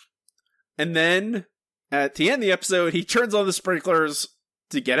everyone, and then at the end of the episode, he turns on the sprinklers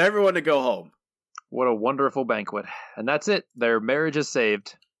to get everyone to go home. What a wonderful banquet. And that's it. Their marriage is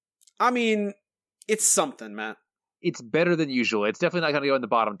saved. I mean, it's something, Matt. It's better than usual. It's definitely not going to go in the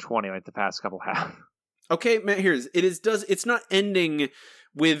bottom 20 like the past couple have. Okay, Matt, it's not ending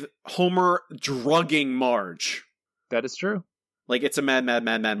with Homer drugging Marge. That is true. Like, it's a mad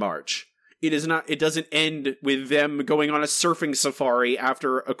Marge. It is not. It doesn't end with them going on a surfing safari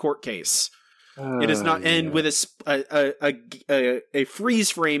after a court case. It does not end with a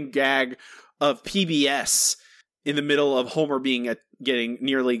freeze frame gag of PBS in the middle of Homer getting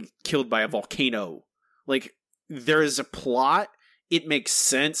nearly killed by a volcano. Like, there is a plot. It makes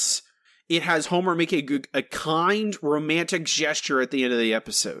sense. It has Homer make a kind, romantic gesture at the end of the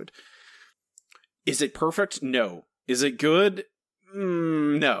episode. Is it perfect? No. Is it good?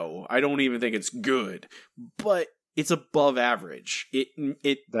 No. I don't even think it's good. But it's above average.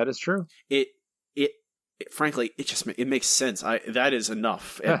 That is true. Frankly, it makes sense. That is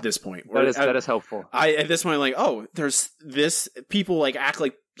enough at this point. That is helpful. At this point, like, there's this people like act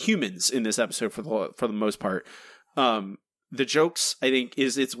like humans in this episode for the most part. The jokes, I think,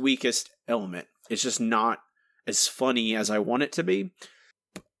 is its weakest element. It's just not as funny as I want it to be.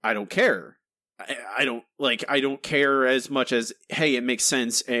 I don't care. I don't care as much as, hey, it makes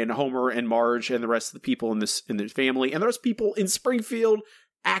sense, and Homer and Marge and the rest of the people in the family and the rest of people in Springfield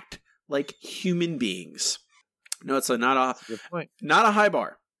act like human beings. No, it's not a high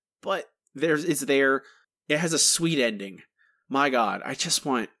bar, but it's there. It has a sweet ending. My God, I just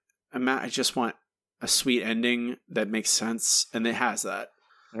want a sweet ending that makes sense, and it has that.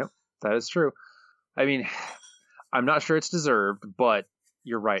 Yep, that is true. I mean, I'm not sure it's deserved, but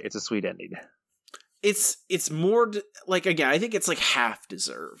you're right. It's a sweet ending. It's more like, again, I think it's like half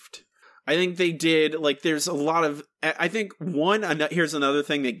deserved. I think they did, like, there's a lot of, I think here's another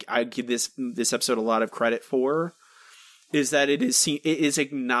thing that I'd give this episode a lot of credit for, is that it is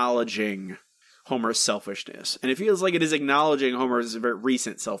acknowledging Homer's selfishness. And it feels like it is acknowledging Homer's very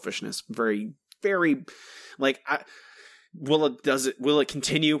recent selfishness. Very, very, like, will it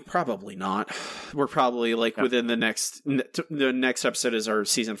continue? Probably not. We're probably within the next episode is our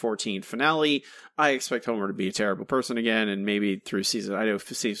season 14 finale. I expect Homer to be a terrible person again, and maybe through season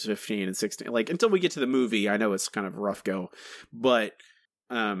 15 and 16, like, until we get to the movie. I know it's kind of a rough go, but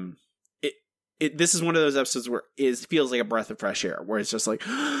this is one of those episodes where it feels like a breath of fresh air, where it's just like,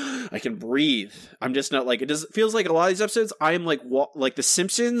 I can breathe. I'm just not like, it feels like a lot of these episodes, I am like The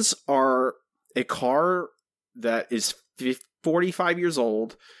Simpsons are a car that is 45 years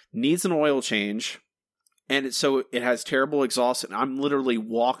old, needs an oil change, and so it has terrible exhaust, and I'm literally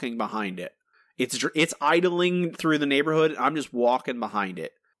walking behind it. It's idling through the neighborhood, and I'm just walking behind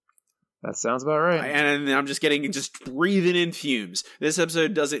it. That sounds about right. And I'm just breathing in fumes. This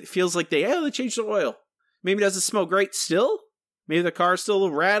episode feels like they changed the oil. Maybe it doesn't smell great still. Maybe the car's still a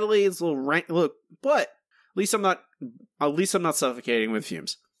little rattly, it's a little rank, but at least I'm not suffocating with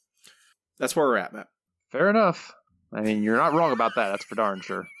fumes. That's where we're at, Matt. Fair enough. I mean, you're not wrong about that. That's for darn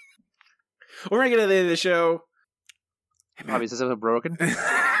sure. We're going to get to the end of the show. Hey, Robbie, is this episode broken?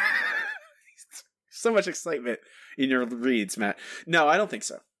 So much excitement in your reads, Matt. No, I don't think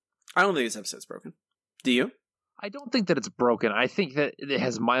so. I don't think this episode's broken. Do you? I don't think that it's broken. I think that it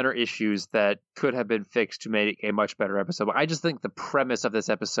has minor issues that could have been fixed to make a much better episode. But I just think the premise of this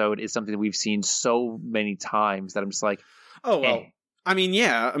episode is something that we've seen so many times that I'm just like, oh, well. Hey. I mean,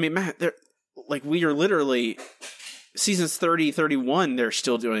 yeah. I mean, Matt, like, we are literally seasons 30, 31, they're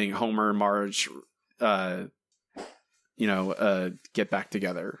still doing Homer, Marge, get back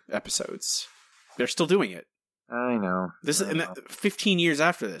together episodes. They're still doing it. I know. This is 15 years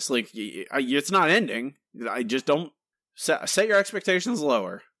after this. Like, it's not ending. I just don't set your expectations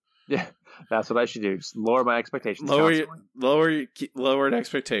lower. Yeah, that's what I should do. Just lower my expectations. Lowered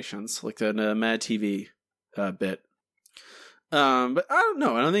expectations, like the Mad TV bit. But I don't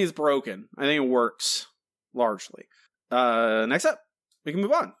know. I don't think it's broken. I think it works largely. Next up, we can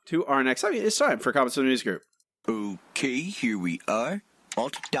move on to our next segment. It's time for Comments from the News Group. Okay, here we are.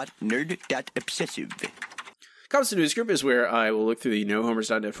 Alt.nerd.obsessive. Comments to News Group is where I will look through the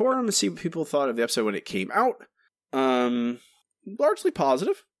NoHomers.net forum and see what people thought of the episode when it came out. Largely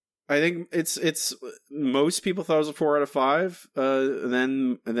positive. I think it's most people thought it was a 4 out of 5. And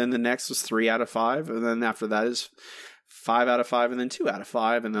then the next was 3 out of 5, and then after that is 5 out of 5, and then 2 out of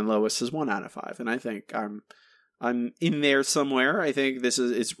 5, and then lowest is 1 out of 5. And I think I'm in there somewhere. I think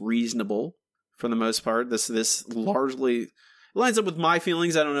it's reasonable for the most part. This largely lines up with my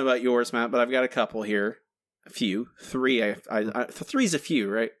feelings. I don't know about yours, Matt, but I've got a couple here. A few. 3. Three's a few,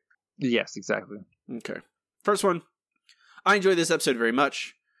 right? Yes, exactly. Okay. First one. I enjoyed this episode very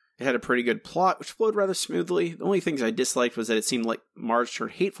much. It had a pretty good plot, which flowed rather smoothly. The only things I disliked was that it seemed like Marge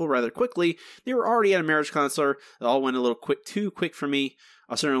turned hateful rather quickly. They were already at a marriage counselor. It all went a little too quick for me.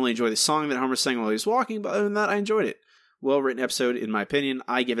 I certainly enjoyed the song that Homer sang while he was walking, but other than that, I enjoyed it. Well-written episode, in my opinion.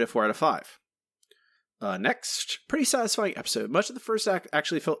 I give it a 4 out of 5. Next, pretty satisfying episode. Much of the first act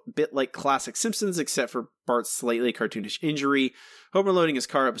actually felt a bit like classic Simpsons, except for Bart's slightly cartoonish injury. Homer loading his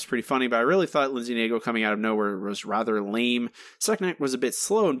car up was pretty funny, but I really thought Lindsay Naegle coming out of nowhere was rather lame. Second act was a bit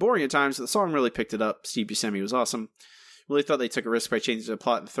slow and boring at times, but the song really picked it up. Steve Buscemi was awesome. Really thought they took a risk by changing the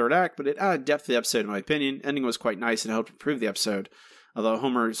plot in the third act, but it added depth to the episode in my opinion. Ending was quite nice and helped improve the episode. Although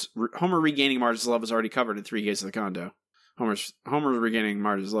Homer regaining Marge's love was already covered in 3 Gays of the Condo. Homer regaining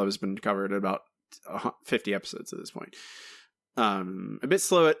Marge's love has been covered in about 50 episodes at this point. A bit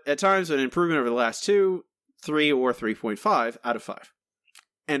slow at times, but an improvement over the last 2, 3, or 3.5 out of 5.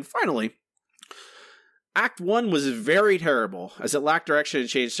 And finally, Act 1 was very terrible, as it lacked direction and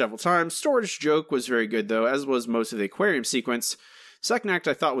changed several times. Storage Joke was very good, though, as was most of the aquarium sequence. Second act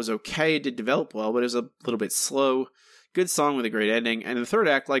I thought was okay, it did develop well, but it was a little bit slow. Good song with a great ending. And the third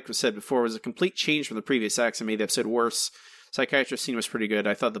act, like was said before, was a complete change from the previous acts and made the episode worse. Psychiatrist scene was pretty good.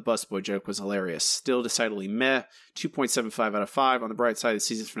 I thought the busboy joke was hilarious. Still decidedly meh. 2.75 out of 5. On the bright side, the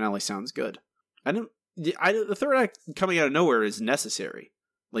season's finale sounds good. The third act coming out of nowhere is necessary.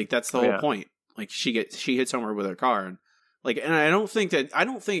 Like, that's the whole point. Like, she hits Homer with her car, and I don't think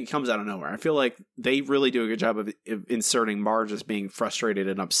it comes out of nowhere. I feel like they really do a good job of inserting Marge as being frustrated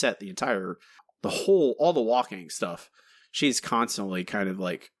and upset all the walking stuff. She's constantly kind of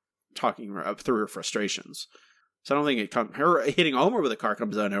like talking up through her frustrations. So I don't think her hitting Homer with a car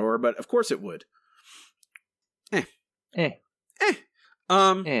comes out of nowhere, but of course it would. That's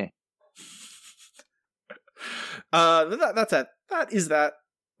that. That is that.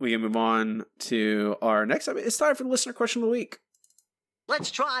 We can move on to our next segment. It's time for the listener question of the week.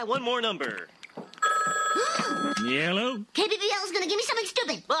 Let's try one more number. Yellow. KBBL is going to give me something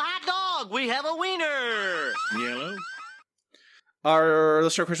stupid. The hot dog. We have a wiener. Yellow. Our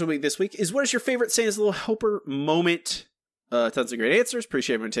listener question of the week this week is, what is your favorite Santa's Little Helper moment? Tons of great answers.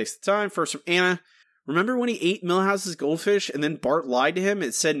 Appreciate everyone takes the time. First from Anna. Remember when he ate Milhouse's goldfish and then Bart lied to him?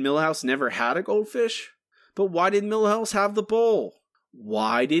 It said Milhouse never had a goldfish. But why did Milhouse have the bowl?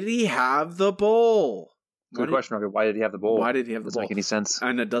 Why did he have the bowl? Good question, Robbie. Why did he have the bowl? Why did he have the bowl? Doesn't make any sense.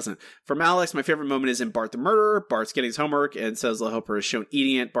 And it doesn't. From Alex, my favorite moment is in Bart the Murderer. Bart's getting his homework and Santa's Little Helper is shown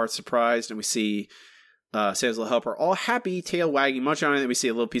eating it. Bart's surprised and we see Santa's Little Helper all happy, tail wagging, munching on it, and we see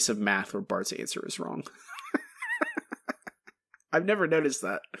a little piece of math where Bart's answer is wrong. I've never noticed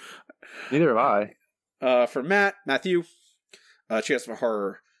that. Neither have I. For Matthew, Chance for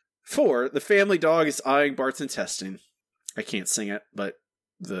Horror 4, the family dog is eyeing Bart's intestine. I can't sing it, but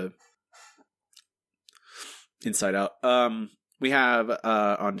the Inside Out. We have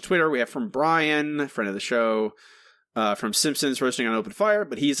on Twitter, we have from Brian, friend of the show, from Simpsons, roasting on open fire,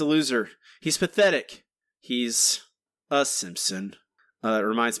 but he's a loser. He's pathetic. He's a Simpson. It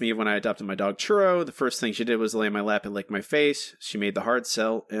reminds me of when I adopted my dog Churro. The first thing she did was lay on my lap and lick my face. She made the hard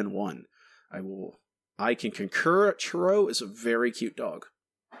sell and won. I can concur. Churro is a very cute dog.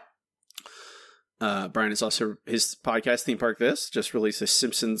 Brian is also, his podcast, Theme Park This, just released a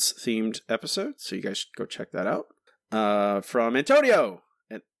Simpsons-themed episode, so you guys should go check that out. From Antonio,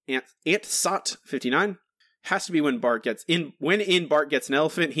 at AntSot59, has to be when Bart gets an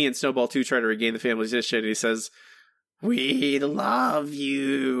elephant, he and Snowball 2 try to regain the family's initiative, and he says, "We love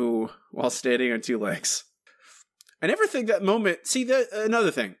you," while standing on two legs. I never think that moment... See,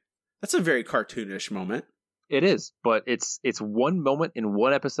 another thing. That's a very cartoonish moment. It is, but it's one moment in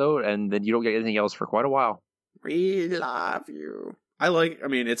one episode, and then you don't get anything else for quite a while. We love you.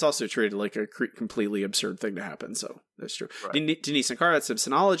 It's also treated like a completely absurd thing to happen, so that's true. Right. Denise and Carl, that's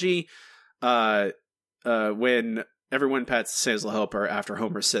Simpsonology. When everyone pats Santa's little helper after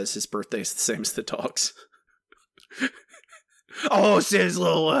Homer says his birthday's the same as the dog's. Oh, Santa's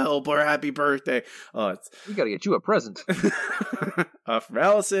little helper, happy birthday. Oh, we gotta get you a present. From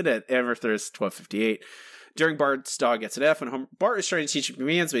Allison at Everthirst 1258. During Bart's dog gets an F, when Bart is trying to teach him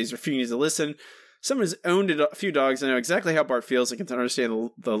commands, but he's refusing to listen. Someone who's owned a few dogs and know exactly how Bart feels and can understand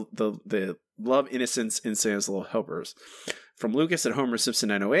the love, innocence in Santa's little helpers. From Lucas at Homer Simpson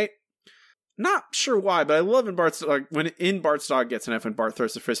 908. Not sure why, but I love when Bart's dog gets an F when Bart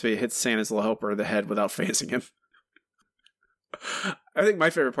throws the frisbee, it hits Santa's little helper in the head without phasing him. I think my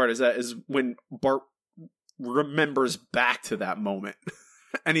favorite part is when Bart remembers back to that moment.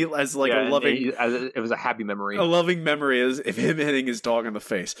 And he has like a loving... it was a happy memory. A loving memory is of him hitting his dog in the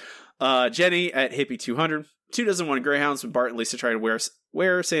face. Jenny at Hippie 200. 2 dozen 1 Greyhounds when Bart and Lisa try to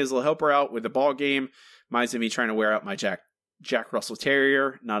wear Santa's little helper out with the ball game. Reminds me trying to wear out my Jack Russell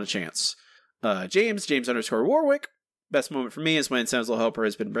Terrier. Not a chance. James _ Warwick. Best moment for me is when Santa's little helper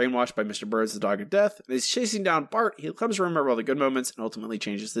has been brainwashed by Mr. Birds, the dog of death. And he's chasing down Bart. He comes to remember all the good moments and ultimately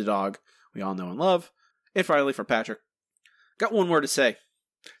changes the dog we all know and love. And finally, from Patrick. Got one word to say.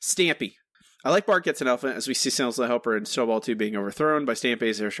 Stampy. I like Bart gets an elephant as we see Santa's little helper and Snowball 2 being overthrown by Stampy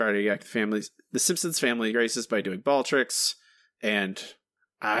as they're trying to get the Simpsons family graces by doing ball tricks. And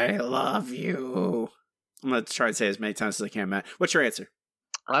I love you. I'm going to try and say it as many times as I can, Matt. What's your answer?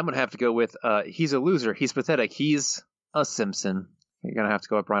 I'm going to have to go with he's a loser. He's pathetic. He's a Simpson. You're going to have to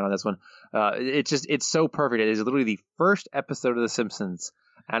go with Brian on this one. It's so perfect. It is literally the first episode of The Simpsons.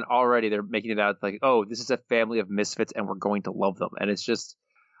 And already they're making it out like, oh, this is a family of misfits and we're going to love them. And it's just,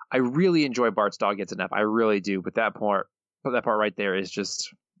 I really enjoy Bart's dog gets an F. I really do. But that part right there is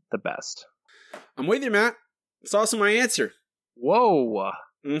just the best. I'm with you, Matt. It's also my answer. Whoa.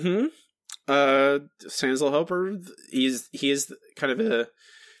 Mm-hmm. Santa's little helper, he is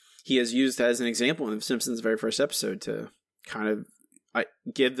used as an example in The Simpsons' very first episode to kind of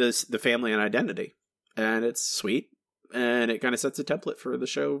give the family an identity. And it's sweet. And it kind of sets a template for the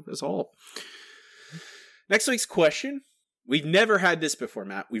show as a whole. Next week's question. We've never had this before,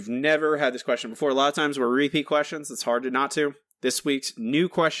 Matt. We've never had this question before. A lot of times we're repeat questions. It's hard to not to. This week's new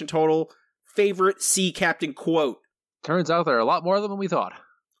question total. Favorite sea captain quote. Turns out there are a lot more of them than we thought.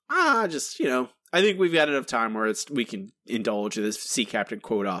 I think we've got enough time where we can indulge this sea captain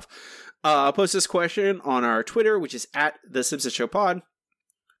quote off. I'll post this question on our Twitter, which is at The Simpsons Show Pod.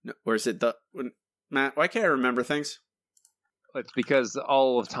 No, or is it Matt, why can't I remember things? It's because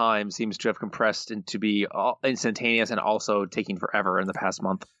all of time seems to have compressed into be instantaneous and also taking forever in the past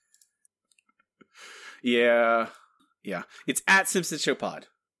month. Yeah. It's at Simpsons Show Pod.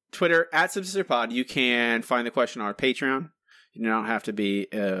 Twitter, at Simpsons Show Pod. You can find the question on our Patreon. You don't have to be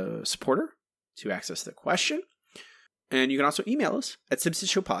a supporter to access the question. And you can also email us at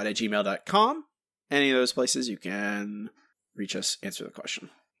simpsonsshowpod@gmail.com. Any of those places you can reach us, answer the question.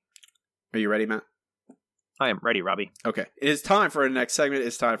 Are you ready, Matt? I am ready, Robbie. Okay. It is time for our next segment.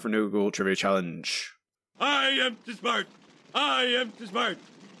 It's time for No Google Trivia Challenge. I am too smart. I am too smart.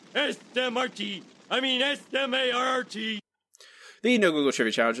 S-M-R-T. S-M-A-R-R-T. The No Google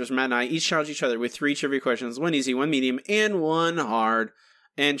Trivia Challengers, Matt and I, each challenge each other with 3 trivia questions, 1 easy, 1 medium, and 1 hard,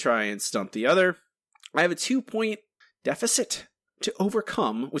 and try and stump the other. I have a 2-point deficit to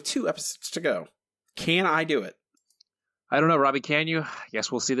overcome with 2 episodes to go. Can I do it? I don't know, Robbie, can you?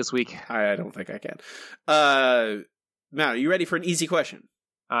 Guess we'll see this week. I don't think I can. Matt, are you ready for an easy question?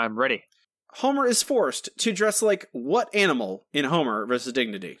 I'm ready. Homer is forced to dress like what animal in Homer vs.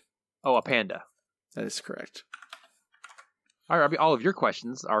 Dignity? Oh, a panda. That is correct. All right, Robbie, all of your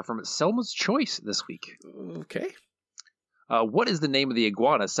questions are from Selma's Choice this week. Okay. What is the name of the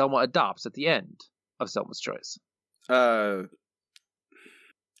iguana Selma adopts at the end of Selma's Choice? I'm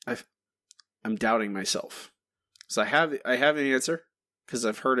doubting myself. So I have an answer because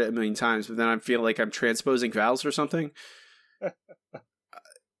I've heard it a million times, but then I feel like I'm transposing vowels or something.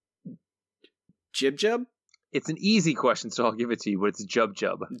 Jib Jub? It's an easy question, so I'll give it to you, but it's Jub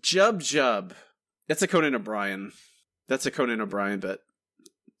Jub. Jub Jub. That's a Conan O'Brien. That's a Conan O'Brien bit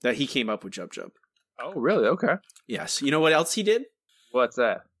that he came up with Jub Jub. Oh, really? Okay. Yes. You know what else he did? What's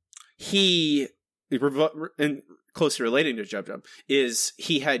that? And closely relating to Jub Jub, is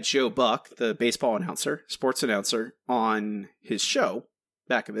he had Joe Buck, the baseball announcer, sports announcer, on his show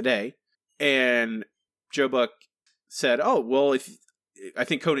back in the day. And Joe Buck said, "Oh, well, if I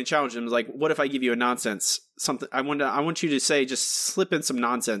think Conan challenged him, like, what if I give you a nonsense something? I want you to say, just slip in some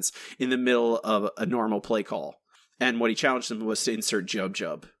nonsense in the middle of a normal play call." And what he challenged him was to insert Jub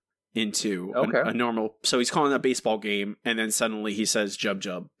Jub into a normal. So he's calling a baseball game, and then suddenly he says Jub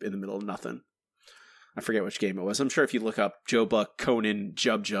Jub in the middle of nothing. I forget which game it was. I'm sure if you look up Joe Buck, Conan,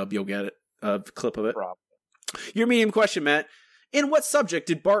 Jub Jub, you'll get a clip of it. Probably. Your medium question, Matt. In what subject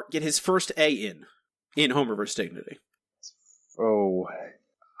did Bart get his first A in Homer vs. Dignity? Oh,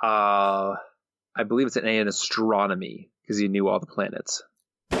 I believe it's an A in astronomy because he knew all the planets.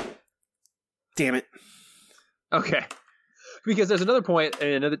 Damn it. Okay. Because there's another point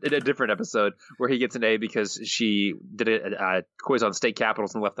in a different episode where he gets an A because she did a quiz on state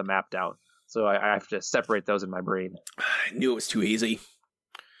capitals and left the map down. So I have to separate those in my brain. I knew it was too easy.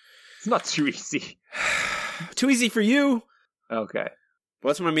 It's not too easy. Too easy for you. Okay.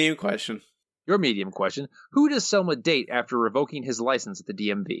 What's my medium question? Your medium question. Who does Selma date after revoking his license at the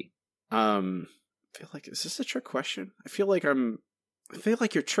DMV? I feel like, is this a trick question? I feel like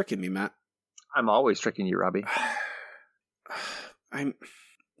you're tricking me, Matt. I'm always tricking you, Robbie. You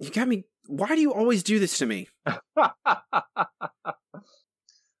got me. Why do you always do this to me?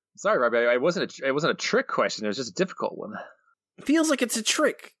 Sorry, Robbie. It wasn't a trick question. It was just a difficult one. It feels like it's a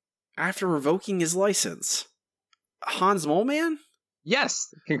trick. After revoking his license, Hans Moleman?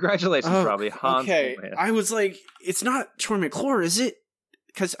 Yes. Congratulations, Robbie. Hans Moleman. I was like, it's not Troy McClure, is it?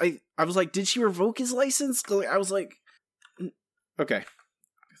 Because I was like, did she revoke his license? I was like, okay.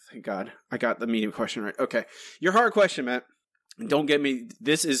 Thank God. I got the medium question right. Okay. Your hard question, Matt. Don't get me.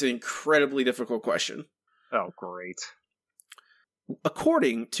 This is an incredibly difficult question. Oh, great.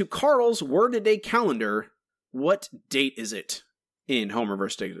 According to Carl's word-a-day calendar, what date is it in Homer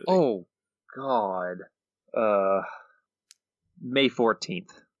vs. Dignity? Oh, God. May 14th.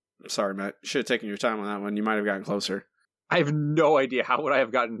 Sorry, Matt. Should have taken your time on that one. You might have gotten closer. I have no idea. How would I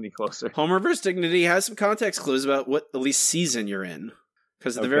have gotten any closer? Homer vs. Dignity has some context clues about what at least season you're in.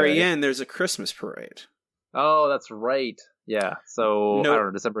 Because at the very end, there's a Christmas parade. Oh, that's right. Yeah. So, I don't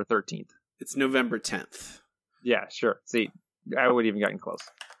know, December 13th. It's November 10th. Yeah, sure. See, I would have even gotten close.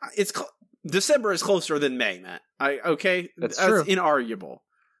 December is closer than May, Matt. That's true. Inarguable.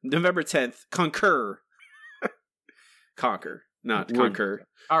 November 10th, concur. Conquer, not concur.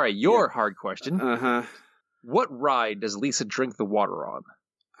 All right, your hard question. Uh-huh. What ride does Lisa drink the water on?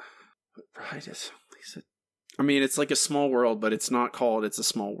 What ride is Lisa? I mean, it's like a Small World, but it's not called It's a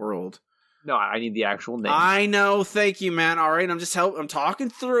Small World. No, I need the actual name. I know. Thank you, man. All right, I'm talking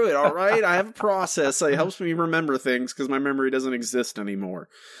through it. All right, I have a process. It helps me remember things because my memory doesn't exist anymore.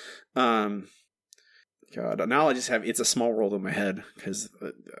 God, now I just have It's a Small World in my head because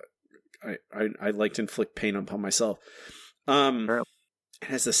I like to inflict pain upon myself. It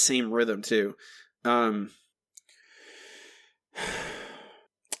has the same rhythm too. I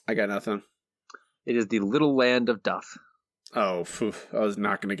got nothing. It is the Little Land of Duff. Oh, I was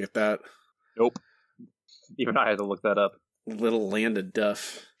not going to get that. Nope. Even I had to look that up. Little Land of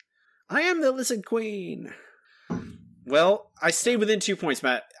Duff. I am the Lizard Queen. Well, I stayed within 2 points,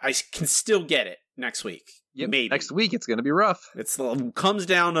 Matt. I can still get it next week. Yep. Maybe. Next week, it's going to be rough. Comes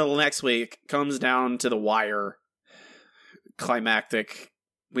down to next week. Comes down to the wire. Climactic.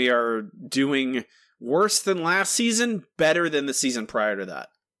 We are doing worse than last season, better than the season prior to that.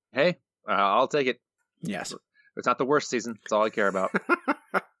 Hey, I'll take it. Yes. It's not the worst season. That's all I care about.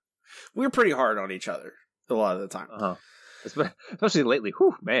 We're pretty hard on each other a lot of the time. Uh-huh. Especially lately.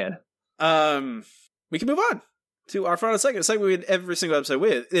 Whew, man. We can move on to our final segment we end every single episode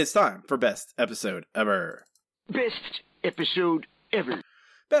with. It's time for Best Episode Ever. Best episode ever.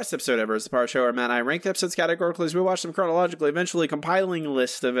 Best Episode Ever is the part of the show where Matt and I rank the episodes categorically as we watch them chronologically, eventually compiling a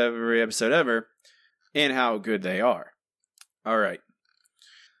list of every episode ever and how good they are. All right.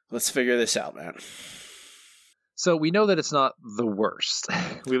 Let's figure this out, man. So we know that it's not the worst.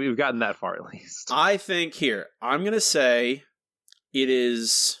 We've gotten that far at least. I think I'm going to say it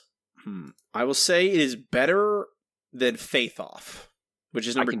is... I will say it is better than Faith Off, which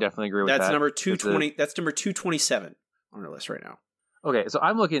is number... I can definitely agree with that. That's number 220. That's number 227 on our list right now. Okay, so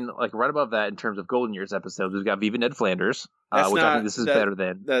I'm looking like right above that in terms of Golden Years episodes. We've got Viva Ned Flanders, which I think this is better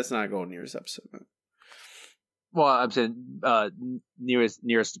than. That's not a Golden Years episode, man. Well, I'm saying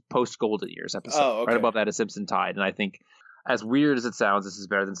nearest post Golden Years episode. Oh, okay. Right above that is Simpson Tide, and I think, as weird as it sounds, this is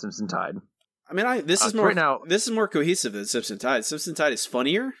better than Simpson Tide. I mean, this is more right now. This is more cohesive than Simpson Tide. Simpson Tide is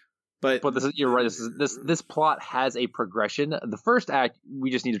funnier, but you're right. This plot has a progression. The first act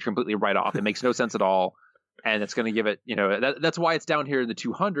we just need to completely write off. It makes no sense at all, and it's going to give it. That's why it's down here in the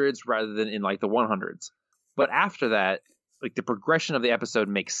 200s rather than in like the 100s. But after that, like the progression of the episode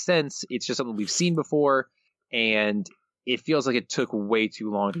makes sense. It's just something we've seen before. and it feels like it took way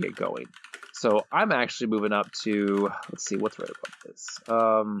too long to get going. So I'm actually moving up to, let's see, what's right above this?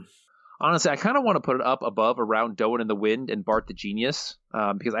 Honestly, I kind of want to put it up above around Doan in the Wind and Bart the Genius,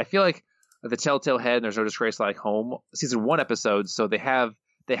 because I feel like the Telltale Head and There's No Disgrace Like Home, season 1 episodes, so they have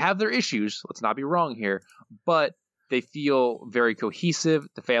their issues, let's not be wrong here, but they feel very cohesive.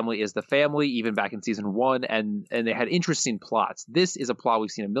 The family is the family, even back in season 1, and they had interesting plots. This is a plot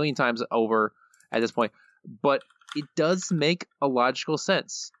we've seen a million times over at this point, but it does make a logical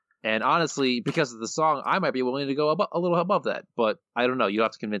sense. And honestly, because of the song, I might be willing to go a little above that, but I don't know. You'll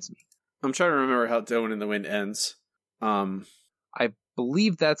have to convince me. I'm trying to remember how Doan in the Wind ends. I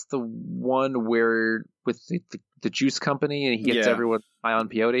believe that's the one where with the juice company and he gets everyone high on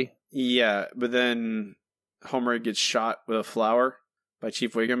peyote. Yeah, but then Homer gets shot with a flower by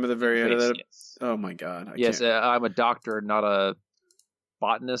Chief Wiggum at the very end of that. Yes. Oh my god! I'm a doctor, not a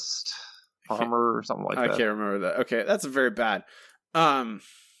botanist, farmer, or something like that. I can't remember that. Okay, that's very bad.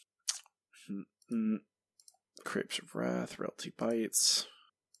 Crepes of Wrath, Realty Bites,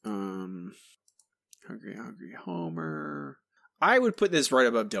 Hungry Homer. I would put this right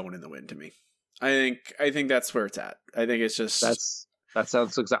above Doan in the Wind to me. I think that's where it's at. I think it's just that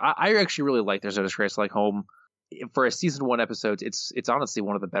sounds so exact. I actually really like There's No Disgrace Like Home. For a season 1 episode, it's honestly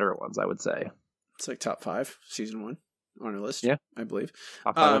one of the better ones, I would say. It's like top 5 season 1 on our list. Yeah, I believe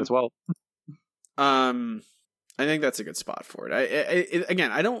top 5 as well. I think that's a good spot for it.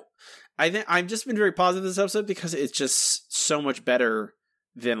 I think I've just been very positive this episode because it's just so much better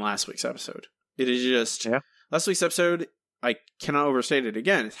than last week's episode. It is just last week's episode. I cannot overstate it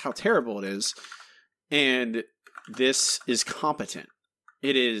again. It's how terrible it is, and this is competent.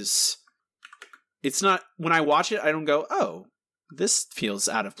 It is. It's not when I watch it. I don't go, "Oh, this feels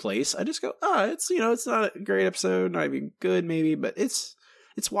out of place." I just go, "Oh, it's it's not a great episode, not even good, maybe, but it's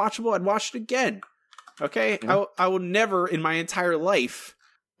watchable. I'd watch it again." Okay, I will never in my entire life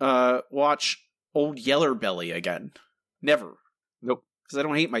watch Old Yeller Belly again. Never. Nope. Because I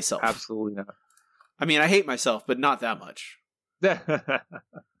don't hate myself. Absolutely not. I mean, I hate myself, but not that much.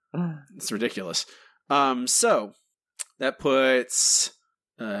 It's ridiculous. So that puts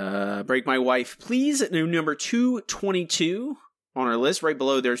Break My Wife Please at number 222 on our list. Right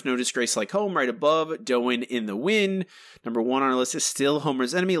below There's No Disgrace Like Home. Right above Doan in the Wind. Number 1 on our list is still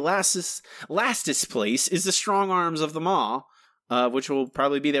Homer's Enemy. Lastest place is The Strong Arms of the Maw, which will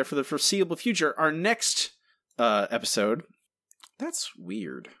probably be there for the foreseeable future. Our next episode. That's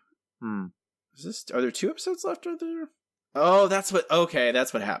weird. Are there 2 episodes left? Are there? Oh, that's what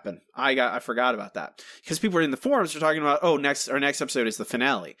happened. I forgot about that. Because people were in the forums were talking about, our next episode is the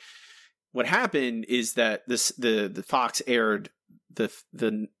finale. What happened is that the Fox aired the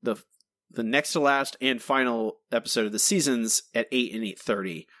next to last and final episode of the seasons at 8 and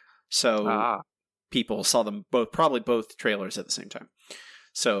 8:30. So people saw them both trailers at the same time.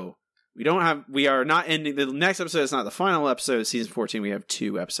 So we are not ending. The next episode is not the final episode of season 14. We have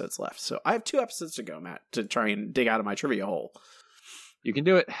 2 episodes left. So I have 2 episodes to go, Matt, to try and dig out of my trivia hole. You can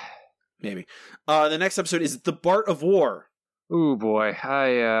do it. Maybe. The next episode is The Bart of War. Ooh, boy.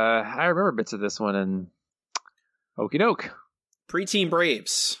 I remember bits of this one, and okie doke. Preteen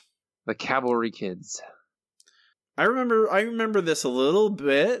Braves. The Cavalry Kids. I remember this a little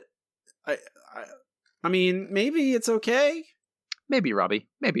bit. I mean, maybe it's okay. Maybe, Robbie.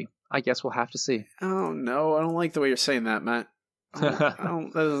 Maybe. I guess we'll have to see. Oh, no. I don't like the way you're saying that, Matt. That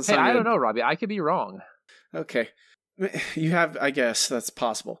doesn't sound I good. don't know, Robbie. I could be wrong. Okay. You have, I guess, that's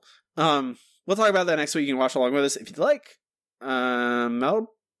possible. We'll talk about that next week. You can watch along with us if you'd like.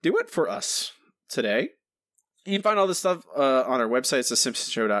 That'll do it for us today. You can find all this stuff on our website. It's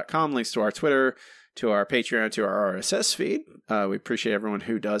thesimpsonshow.com. Links to our Twitter, to our Patreon, to our RSS feed. We appreciate everyone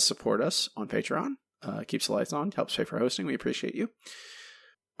who does support us on Patreon. Keeps the lights on, helps pay for hosting. We appreciate you.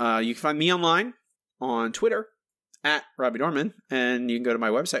 You can find me online on Twitter at Robbie Dorman, and you can go to my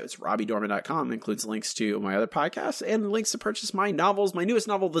website. It's robbiedorman.com. It includes links to my other podcasts and links to purchase my novels. My newest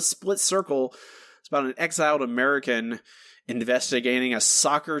novel, The Split Circle, is about an exiled American investigating a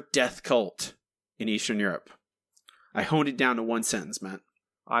soccer death cult in Eastern Europe. I honed it down to 1 sentence, Matt.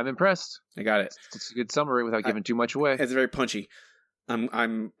 I'm impressed. I got it. It's a good summary without giving too much away. It's very punchy.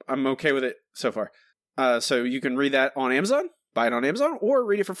 I'm okay with it so far. So you can read that on Amazon, buy it on Amazon, or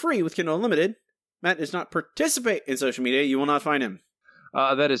read it for free with Kindle Unlimited. Matt does not participate in social media. You will not find him.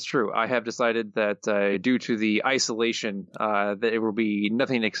 That is true. I have decided that due to the isolation, that it will be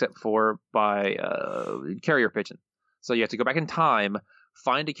nothing except for by carrier pigeon. So you have to go back in time,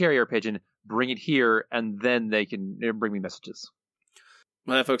 find a carrier pigeon, bring it here, and then they can bring me messages.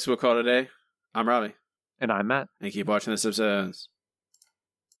 Well, that, folks, we'll call it a day. I'm Robbie. And I'm Matt. And keep watching this episode.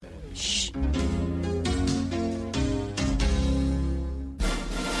 Shh.